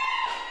him.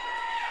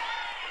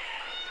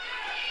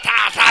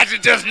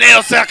 Tyson just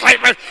nailed Seth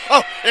Clayton.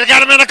 Oh, he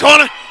got him in the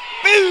corner.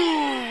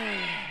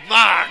 Boom!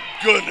 My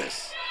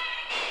goodness.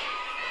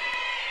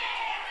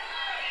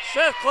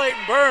 Seth Clayton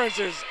Burns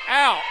is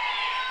out.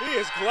 He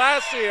is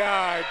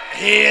glassy-eyed.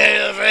 He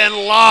is in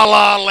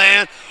la-la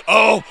land.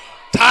 Oh,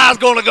 Ty's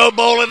going to go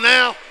bowling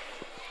now.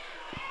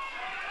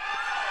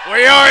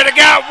 We already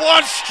got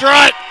one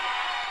strike.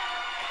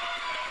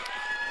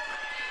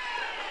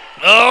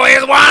 Oh,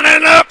 he's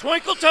winding up.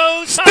 Twinkle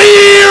toes. Steer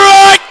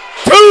right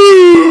 2.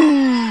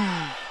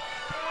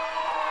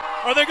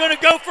 Are they going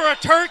to go for a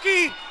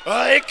turkey?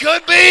 It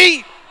could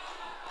be.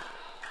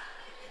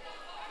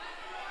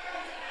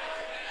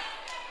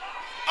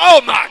 Oh,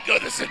 my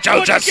goodness. And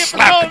Joe just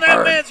slapped the bird.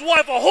 That man's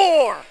wife a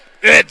whore.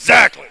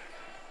 Exactly.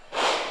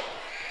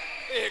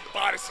 Big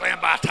body slam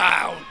by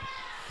Ty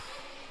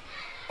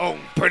on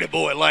Pretty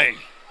Boy Lane.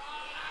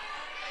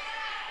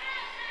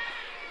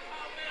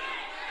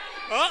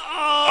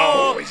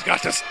 Uh-oh. Oh, he's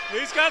got the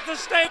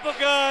staple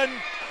gun.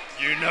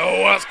 You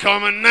know what's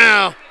coming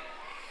now.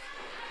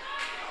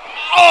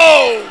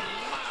 Oh,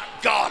 my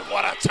God,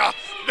 what a tough.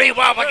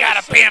 Meanwhile, we got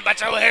a pin by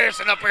Joe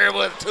Harrison up here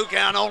with a 2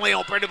 count only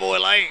on Pretty Boy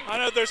Lane. I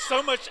know there's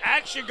so much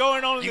action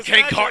going on in You this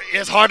can't matchup.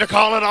 it's hard to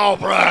call it all,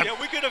 Brian. Yeah,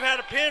 we could have had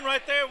a pin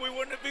right there. We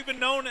wouldn't have even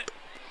known it.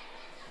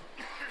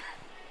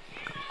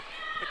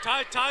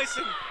 But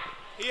Tyson,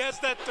 he has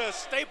that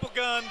staple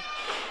gun.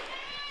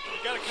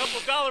 He got a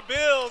couple dollar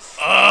bills.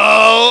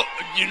 Oh,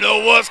 you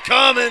know what's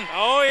coming.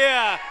 Oh,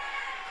 yeah.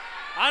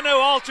 I know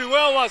all too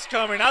well what's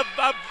coming. I've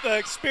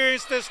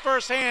experienced this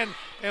firsthand.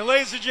 And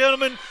ladies and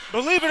gentlemen,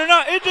 believe it or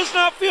not, it does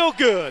not feel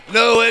good.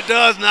 No, it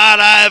does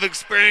not. I have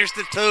experienced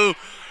it too,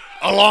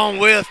 along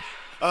with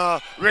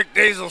Rick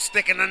Diesel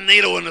sticking a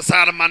needle in the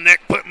side of my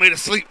neck, putting me to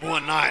sleep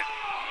one night.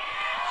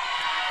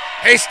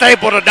 He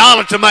stapled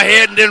 $1 to my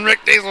head, and then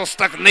Rick Diesel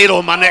stuck a needle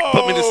in my neck,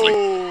 put me to sleep.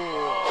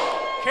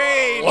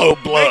 Caine Low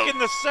blow. making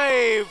the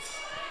save.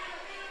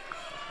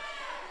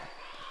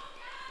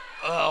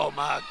 Oh,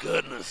 my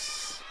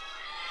goodness.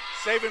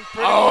 Saving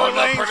Pretty Boy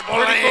Lane's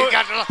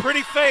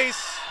pretty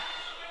face.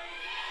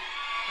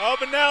 Oh,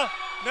 but now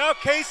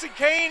Casen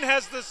Caine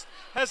has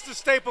the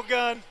staple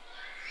gun.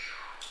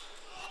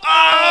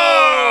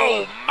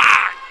 Oh,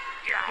 my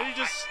God. He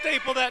just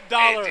stapled that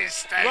dollar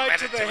right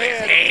to the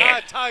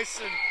head of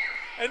Tyson.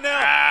 And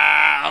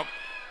now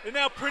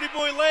Pretty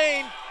Boy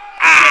Lane.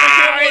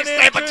 He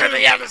stapled to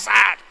the other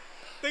side.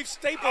 They've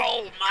stapled.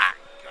 Oh, my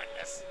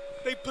goodness.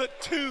 They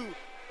put 2.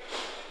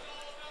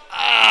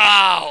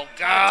 Oh,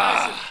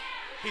 God. Tyson,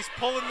 he's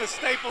pulling the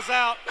staples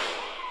out.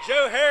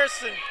 Joe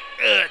Harrison.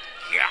 Good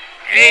God.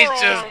 He's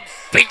just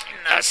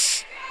beating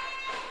us.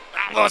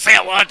 I'm going to say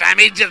it one time.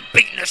 He's just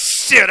beating the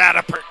shit out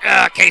of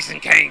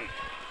Casen Caine.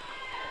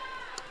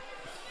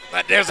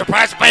 But there's a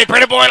price to pay.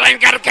 Pretty Boy Lane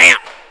got a count.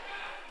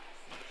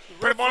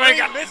 Pretty Boy Lane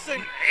got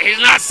missing. He's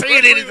not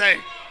seeing anything.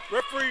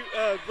 Referee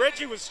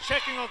Reggie was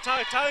checking on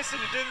Tyson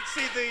and didn't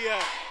see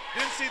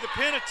the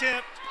pin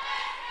attempt.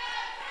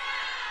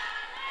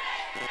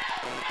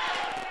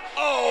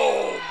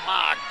 Oh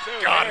my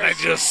God! They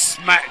just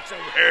smacked Joe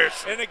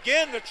Harrison. And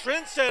again, the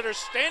trendsetters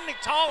standing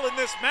tall in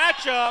this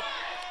matchup.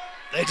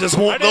 They just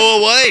won't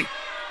go away.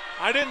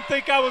 I didn't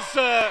think I was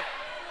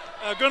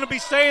going to be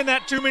saying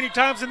that too many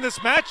times in this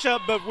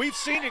matchup, but we've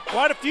seen it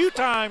quite a few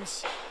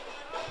times.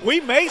 We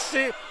may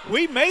see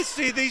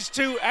these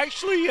two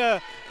actually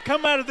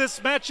come out of this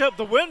matchup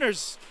the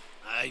winners.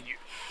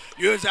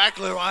 You're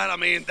exactly right. I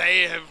mean,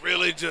 they have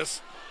really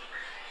just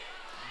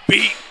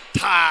beat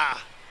Ty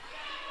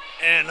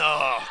and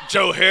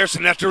Joe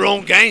Harrison at their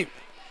own game.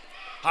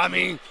 I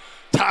mean,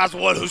 Ty's the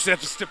one who set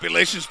the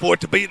stipulations for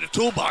it to be the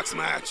toolbox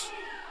match.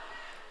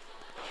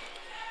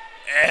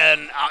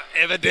 And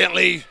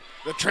evidently,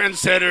 the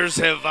trendsetters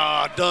have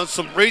done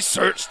some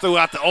research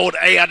throughout the old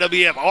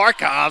AIWF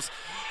archives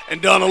and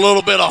done a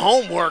little bit of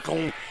homework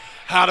on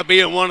how to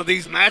be in one of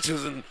these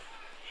matches, and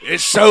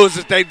it shows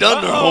that they've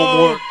done their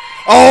homework.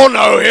 Oh,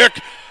 no,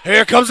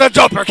 here comes the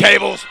jumper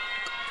cables.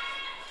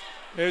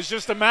 It's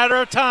just a matter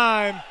of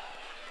time.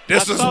 I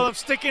saw them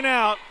sticking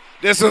out.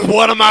 This is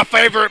one of my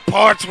favorite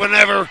parts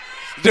whenever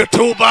the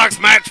toolbox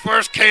match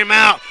first came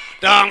out.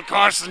 Don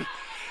Carson,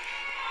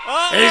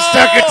 he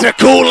stuck it to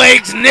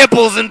Kool-Aid's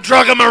nipples and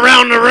drug him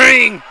around the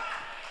ring.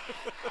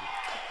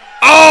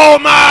 Oh,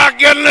 my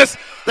goodness.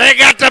 They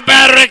got the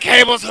battery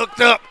cables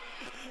hooked up.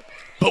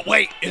 But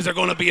wait, is there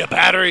going to be a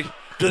battery?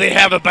 Do they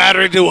have a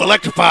battery to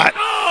electrify it?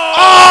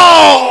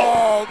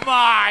 Oh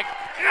my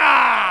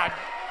God.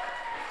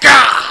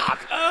 God.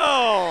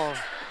 Oh.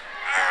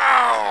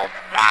 Oh,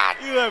 my.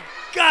 You have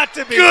got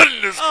to be.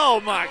 Goodness.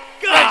 Oh, my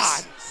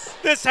God.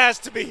 This has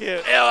to be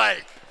hit. LA.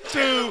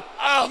 2.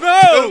 Oh,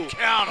 no. 2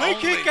 count they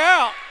only. kick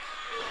out.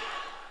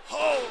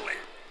 Holy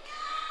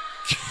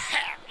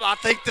I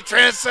think the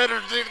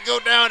trendsetters need to go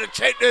down and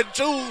check their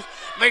tools,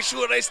 make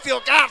sure they still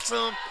got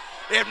some.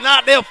 If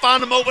not, they'll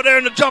find them over there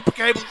in the jumper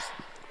cables.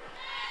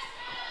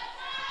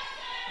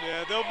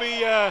 Yeah,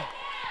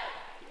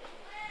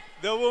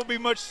 there won't be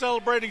much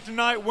celebrating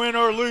tonight, win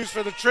or lose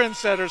for the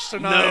trendsetters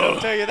tonight. No,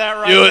 I'll tell you that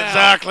right you're now.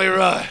 exactly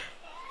right.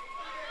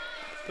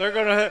 They're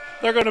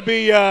gonna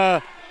be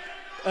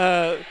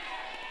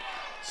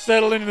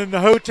settling in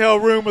the hotel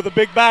room with a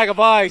big bag of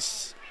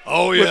ice.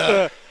 Oh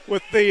yeah.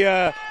 With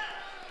the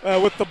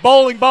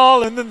bowling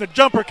ball and then the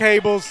jumper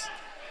cables.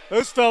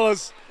 Those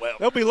fellas,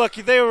 they'll be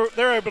lucky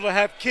they're able to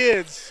have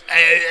kids.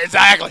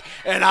 Exactly.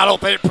 And I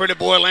don't think Pretty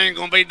Boy Lane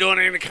going to be doing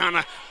any kind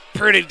of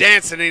pretty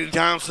dancing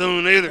anytime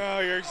soon either. No,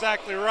 you're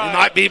exactly right. He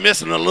might be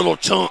missing a little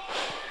chunk.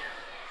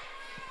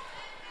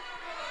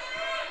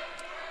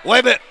 Wait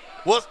a minute.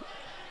 What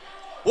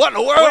in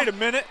the world? Wait a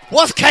minute.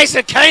 What's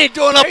Casen Caine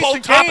doing up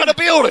on top of the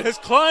building? Has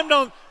climbed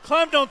on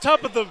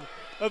top of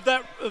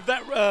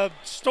that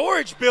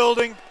storage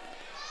building.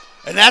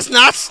 And that's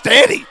not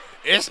steady.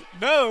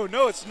 No,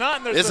 it's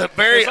not. And it's a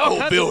very all old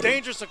kinds building. of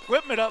dangerous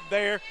equipment up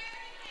there.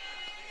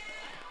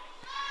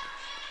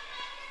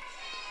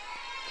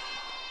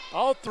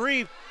 All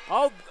three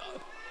of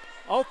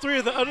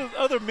the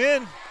other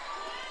men.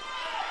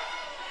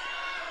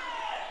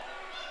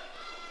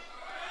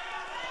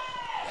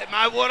 They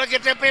might want to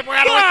get their people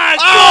out of the way. God,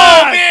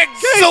 Oh, big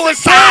Casen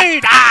suicide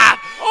Caine. dive.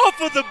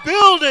 off of the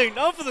building,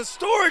 off of the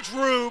storage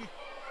room,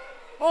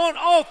 on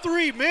all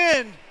three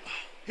men.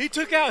 He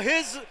took out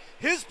his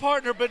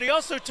partner, but he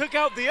also took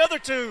out the other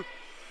two.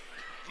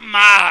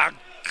 My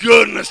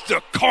goodness,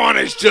 the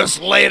carnage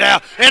just laid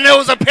out. And there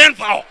was a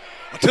pinfall.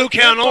 A 2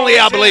 count only,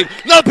 I believe.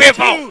 No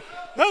pinfall.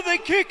 No, they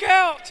kick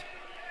out.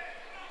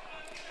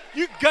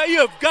 You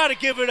have got to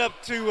give it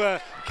up to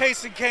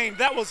Casen Caine.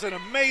 That was an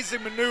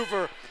amazing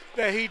maneuver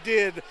that he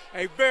did.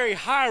 A very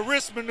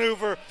high-risk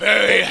maneuver.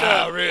 Very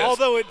high risk.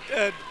 Although it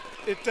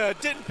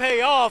didn't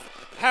pay off.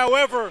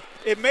 However,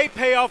 it may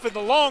pay off in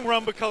the long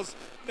run because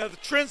the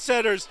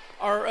trendsetters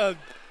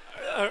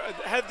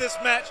have this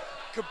match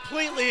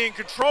completely in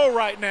control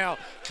right now.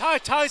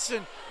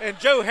 Tyson and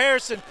Joe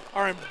Harrison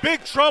are in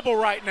big trouble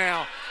right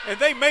now, and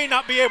they may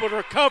not be able to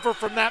recover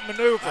from that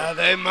maneuver.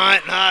 They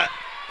might not.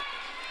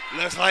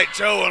 Looks like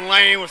Joe and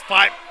Lane was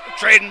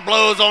trading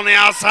blows on the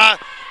outside.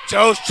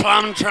 Joe's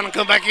trying to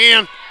come back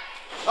in.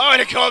 Oh,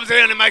 and he comes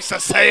in and makes a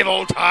save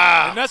on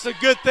Ty. And that's a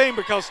good thing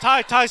because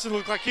Tyson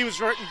looked like he was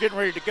getting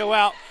ready to go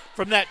out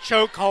from that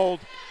chokehold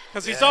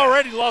because he's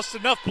already lost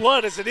enough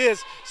blood as it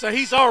is, so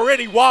he's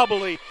already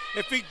wobbly.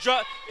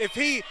 If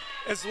he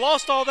has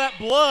lost all that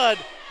blood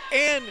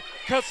and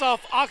cuts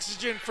off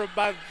oxygen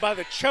by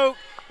the choke,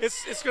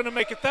 it's going to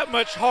make it that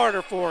much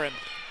harder for him.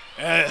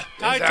 Yeah,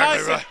 exactly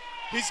Tyson, right.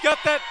 He's got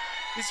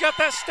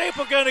that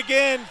staple gun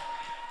again.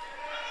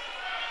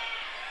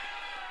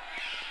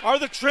 Are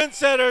the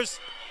trendsetters?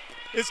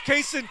 Is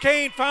Casen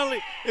Caine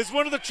finally? Is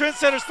one of the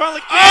trendsetters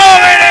finally? Oh,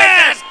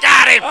 they just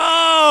got him!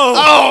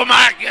 Oh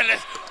my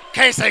goodness!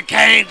 Casen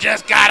Caine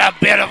just got a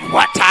bit of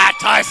what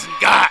Tyson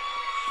got.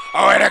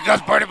 Oh, and there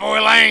goes Birdie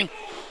Boy Lane.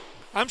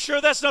 I'm sure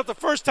that's not the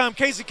first time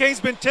Casen Caine's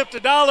been tipped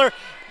 $1,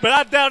 but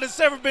I doubt it's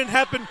ever been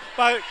happened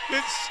by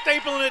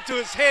stapling it to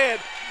his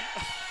head.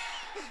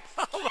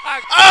 Oh,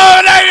 my God.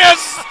 Oh, they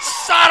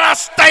just shot a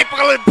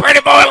staple in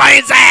Pretty Boy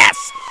Lane's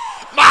ass.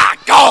 My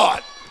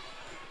God.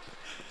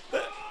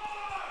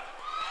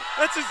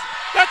 That's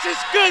his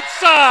good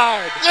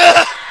side.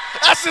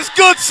 That's his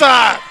good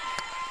side.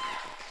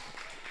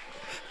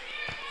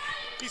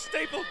 He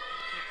stapled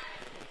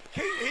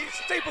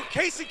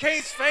Casen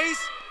Caine's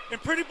face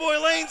and Pretty Boy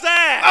Lane's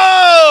ass.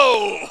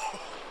 Oh!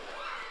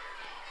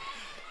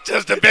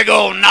 Just a big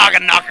old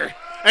noggin knocker.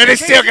 And he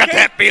still got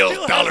that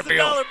dollar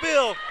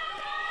bill.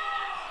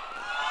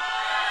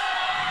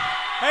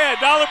 Hey,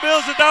 a dollar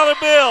bill's a dollar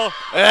bill.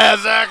 Yeah,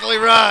 exactly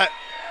right.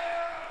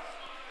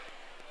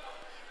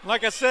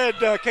 Like I said,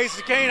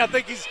 Casen Caine, I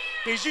think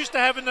he's used to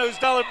having those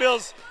dollar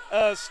bills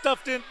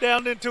stuffed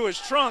down into his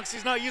trunks.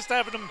 He's not used to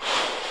having them.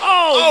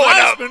 Oh,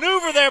 nice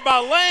maneuver there by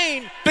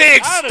Lane.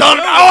 Big stun.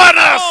 Oh, and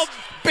a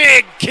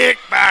big kick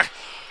by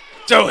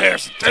Joe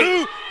Harrison.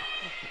 Two,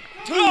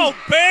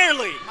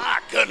 barely. My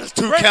goodness,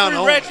 2 count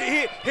only.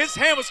 His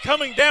hand was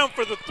coming down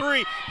for the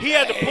 3. He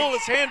had to pull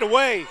his hand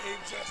away. He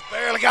just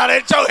barely got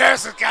it. Joe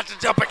Harrison's got the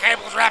jumping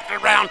cables wrapped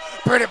around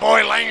Pretty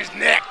Boy Lane's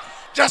neck,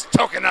 just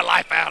choking the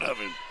life out of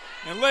him.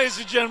 And ladies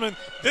and gentlemen,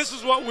 this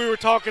is what we were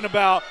talking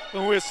about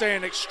when we were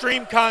saying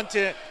Extreme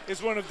Content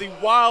is one of the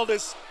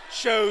wildest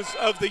shows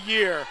of the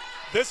year.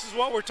 This is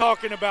what we're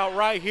talking about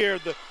right here.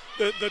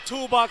 The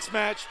toolbox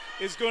match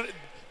is going to,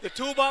 the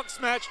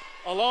toolbox match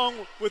along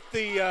with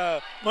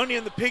the Money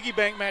in the Piggy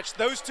Bank match,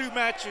 those two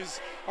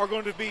matches are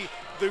going to be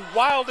the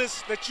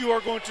wildest that you are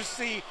going to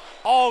see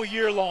all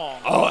year long.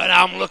 Oh, and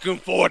I'm looking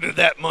forward to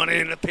that Money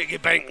in the Piggy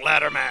Bank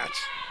ladder match.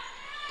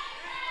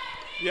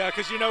 Yeah,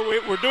 because, you know,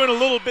 we're doing a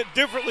little bit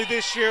differently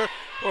this year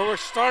where we're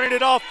starting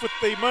it off with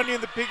the Money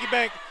in the Piggy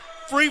Bank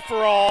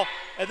free-for-all,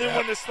 and then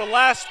when it's the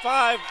last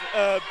five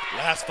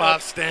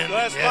standing,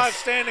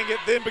 it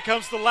then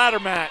becomes the ladder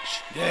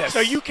match. Yes. So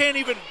you can't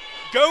even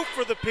go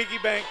for the piggy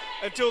bank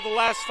until the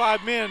last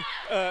 5 men,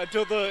 are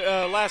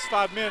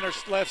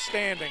left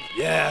standing.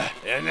 Yeah,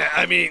 and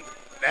I mean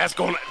that's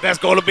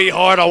gonna be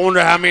hard. I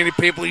wonder how many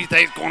people you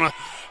think's gonna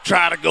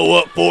try to go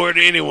up for it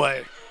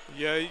anyway.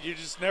 Yeah, you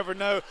just never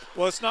know.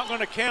 Well, it's not going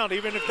to count,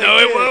 even if they No,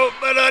 did. it won't.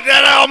 But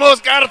that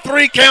almost got a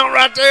 3 count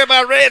right there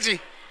by Reggie.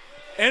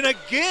 And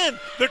again,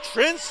 the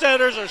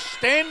trendsetters are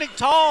standing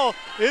tall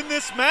in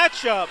this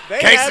matchup.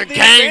 They have the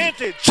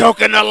advantage.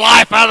 Choking the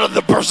life out of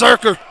the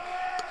berserker.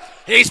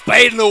 He's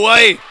fading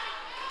away.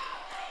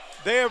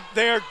 They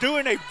are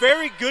doing a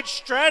very good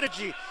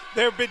strategy.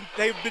 They've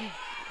been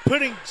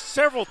putting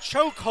several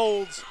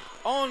chokeholds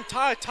on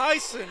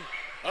Tyson.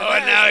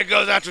 And now he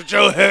goes after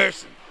Joe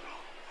Harrison.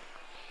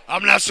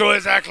 I'm not sure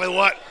exactly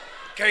what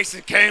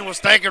Casen Caine was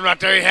thinking right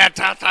there. He had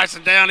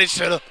Tyson down. He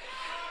should have.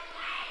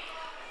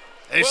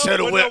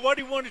 Whipped. What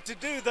he wanted to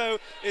do, though,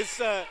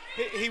 is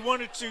he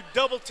wanted to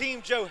double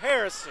team Joe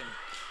Harrison.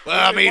 Well,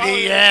 I mean,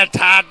 he had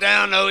tied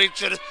down, though. He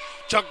should have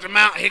choked him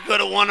out. He could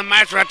have won the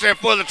match right there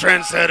for the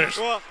trendsetters.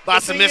 By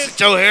submission,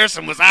 Joe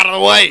Harrison was out of the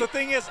way. The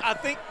thing is, I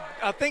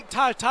think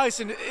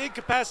Tyson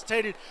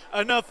incapacitated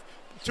enough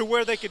to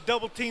where they could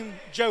double team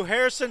Joe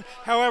Harrison.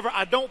 However,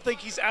 I don't think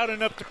he's out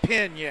enough to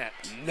pin yet.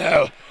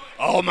 No.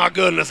 Oh, my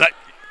goodness. Is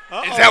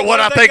that what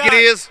I think it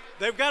is?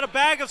 They've got a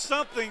bag of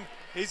something.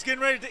 He's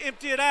getting ready to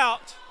empty it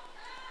out.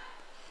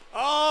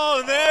 Oh,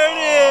 and there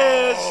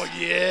it is. Oh,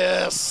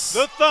 yes.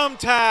 The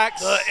thumbtacks.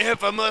 The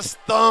infamous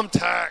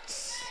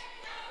thumbtacks.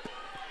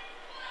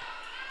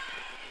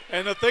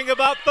 And the thing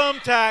about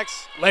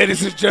thumbtacks.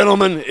 Ladies and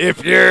gentlemen,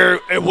 if you're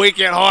a week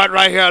at heart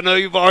right here, I know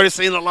you've already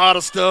seen a lot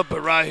of stuff,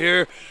 but right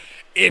here,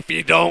 if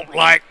you don't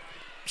like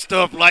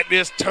stuff like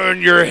this,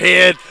 turn your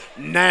head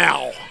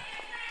now.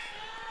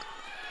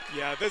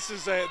 Yeah, this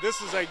is a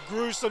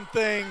gruesome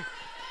thing.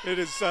 It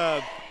is.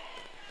 Well,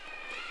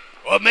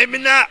 maybe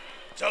not.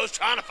 Joe's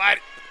trying to fight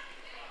it.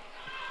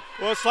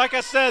 Well, it's like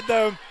I said,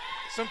 though.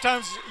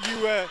 Sometimes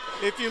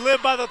if you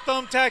live by the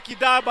thumbtack, you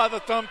die by the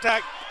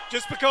thumbtack.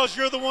 Just because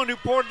you're the one who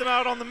poured them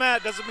out on the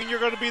mat doesn't mean you're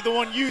going to be the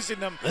one using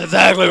them.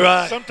 Exactly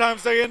right.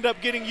 Sometimes they end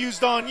up getting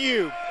used on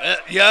you.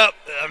 Yep.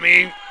 I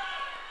mean,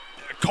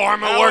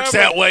 karma works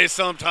that way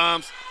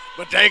sometimes.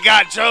 But they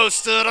got Joe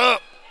stood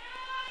up.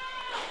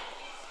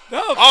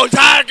 No. Oh,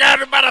 Ty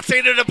got him by the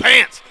seat of the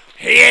pants.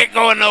 He ain't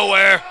going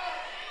nowhere.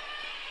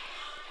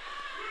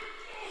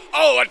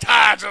 Oh, and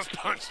Ty just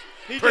punched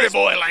Pretty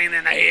Boy Lane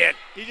in the head.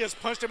 He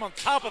just punched him on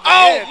top of the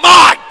head. Oh,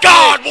 my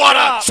God, what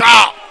a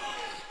chop.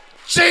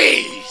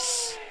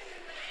 Jeez.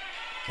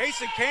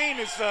 Casen Caine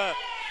is up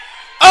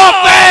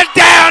and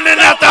down in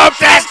the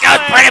thumbtack goes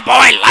Pretty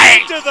Boy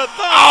Lane.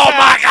 Oh,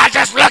 my God,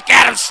 just look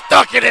at him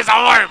stuck in his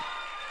arm.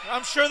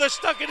 I'm sure they're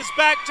stuck in his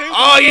back, too.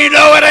 Oh, you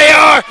know where they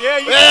are?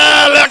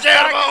 Yeah, look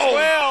at him. Oh,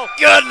 well.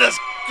 Goodness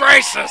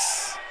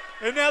gracious.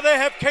 And now they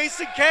have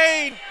Casen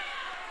Caine.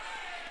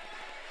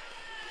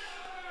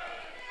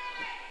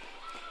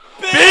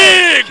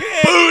 Big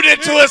boot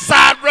into a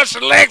side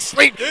Russian leg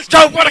sweep.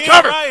 Joe for the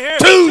cover. Right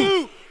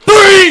 2,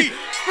 3.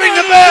 Ring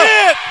the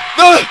bell.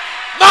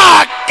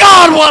 My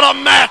God, what a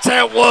match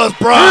that was,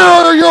 bro.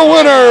 Here are your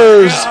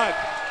winners.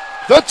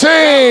 The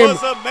team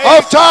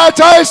of Ty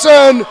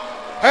Tyson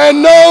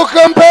and no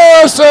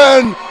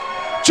comparison,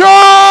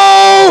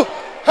 Joe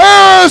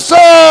Harrison.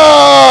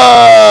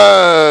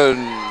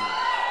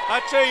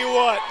 I tell you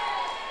what,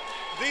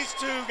 these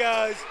two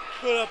guys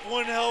put up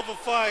one hell of a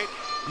fight.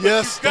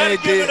 Yes, they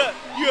did.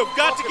 You have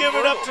got to give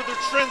it up to the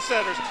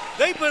trendsetters.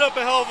 They put up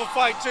a hell of a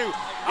fight, too.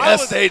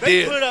 Yes, they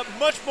did. They put up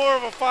much more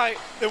of a fight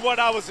than what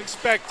I was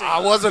expecting. I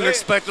wasn't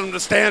expecting them to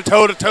stand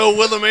toe-to-toe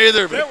with them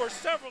either. There were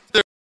several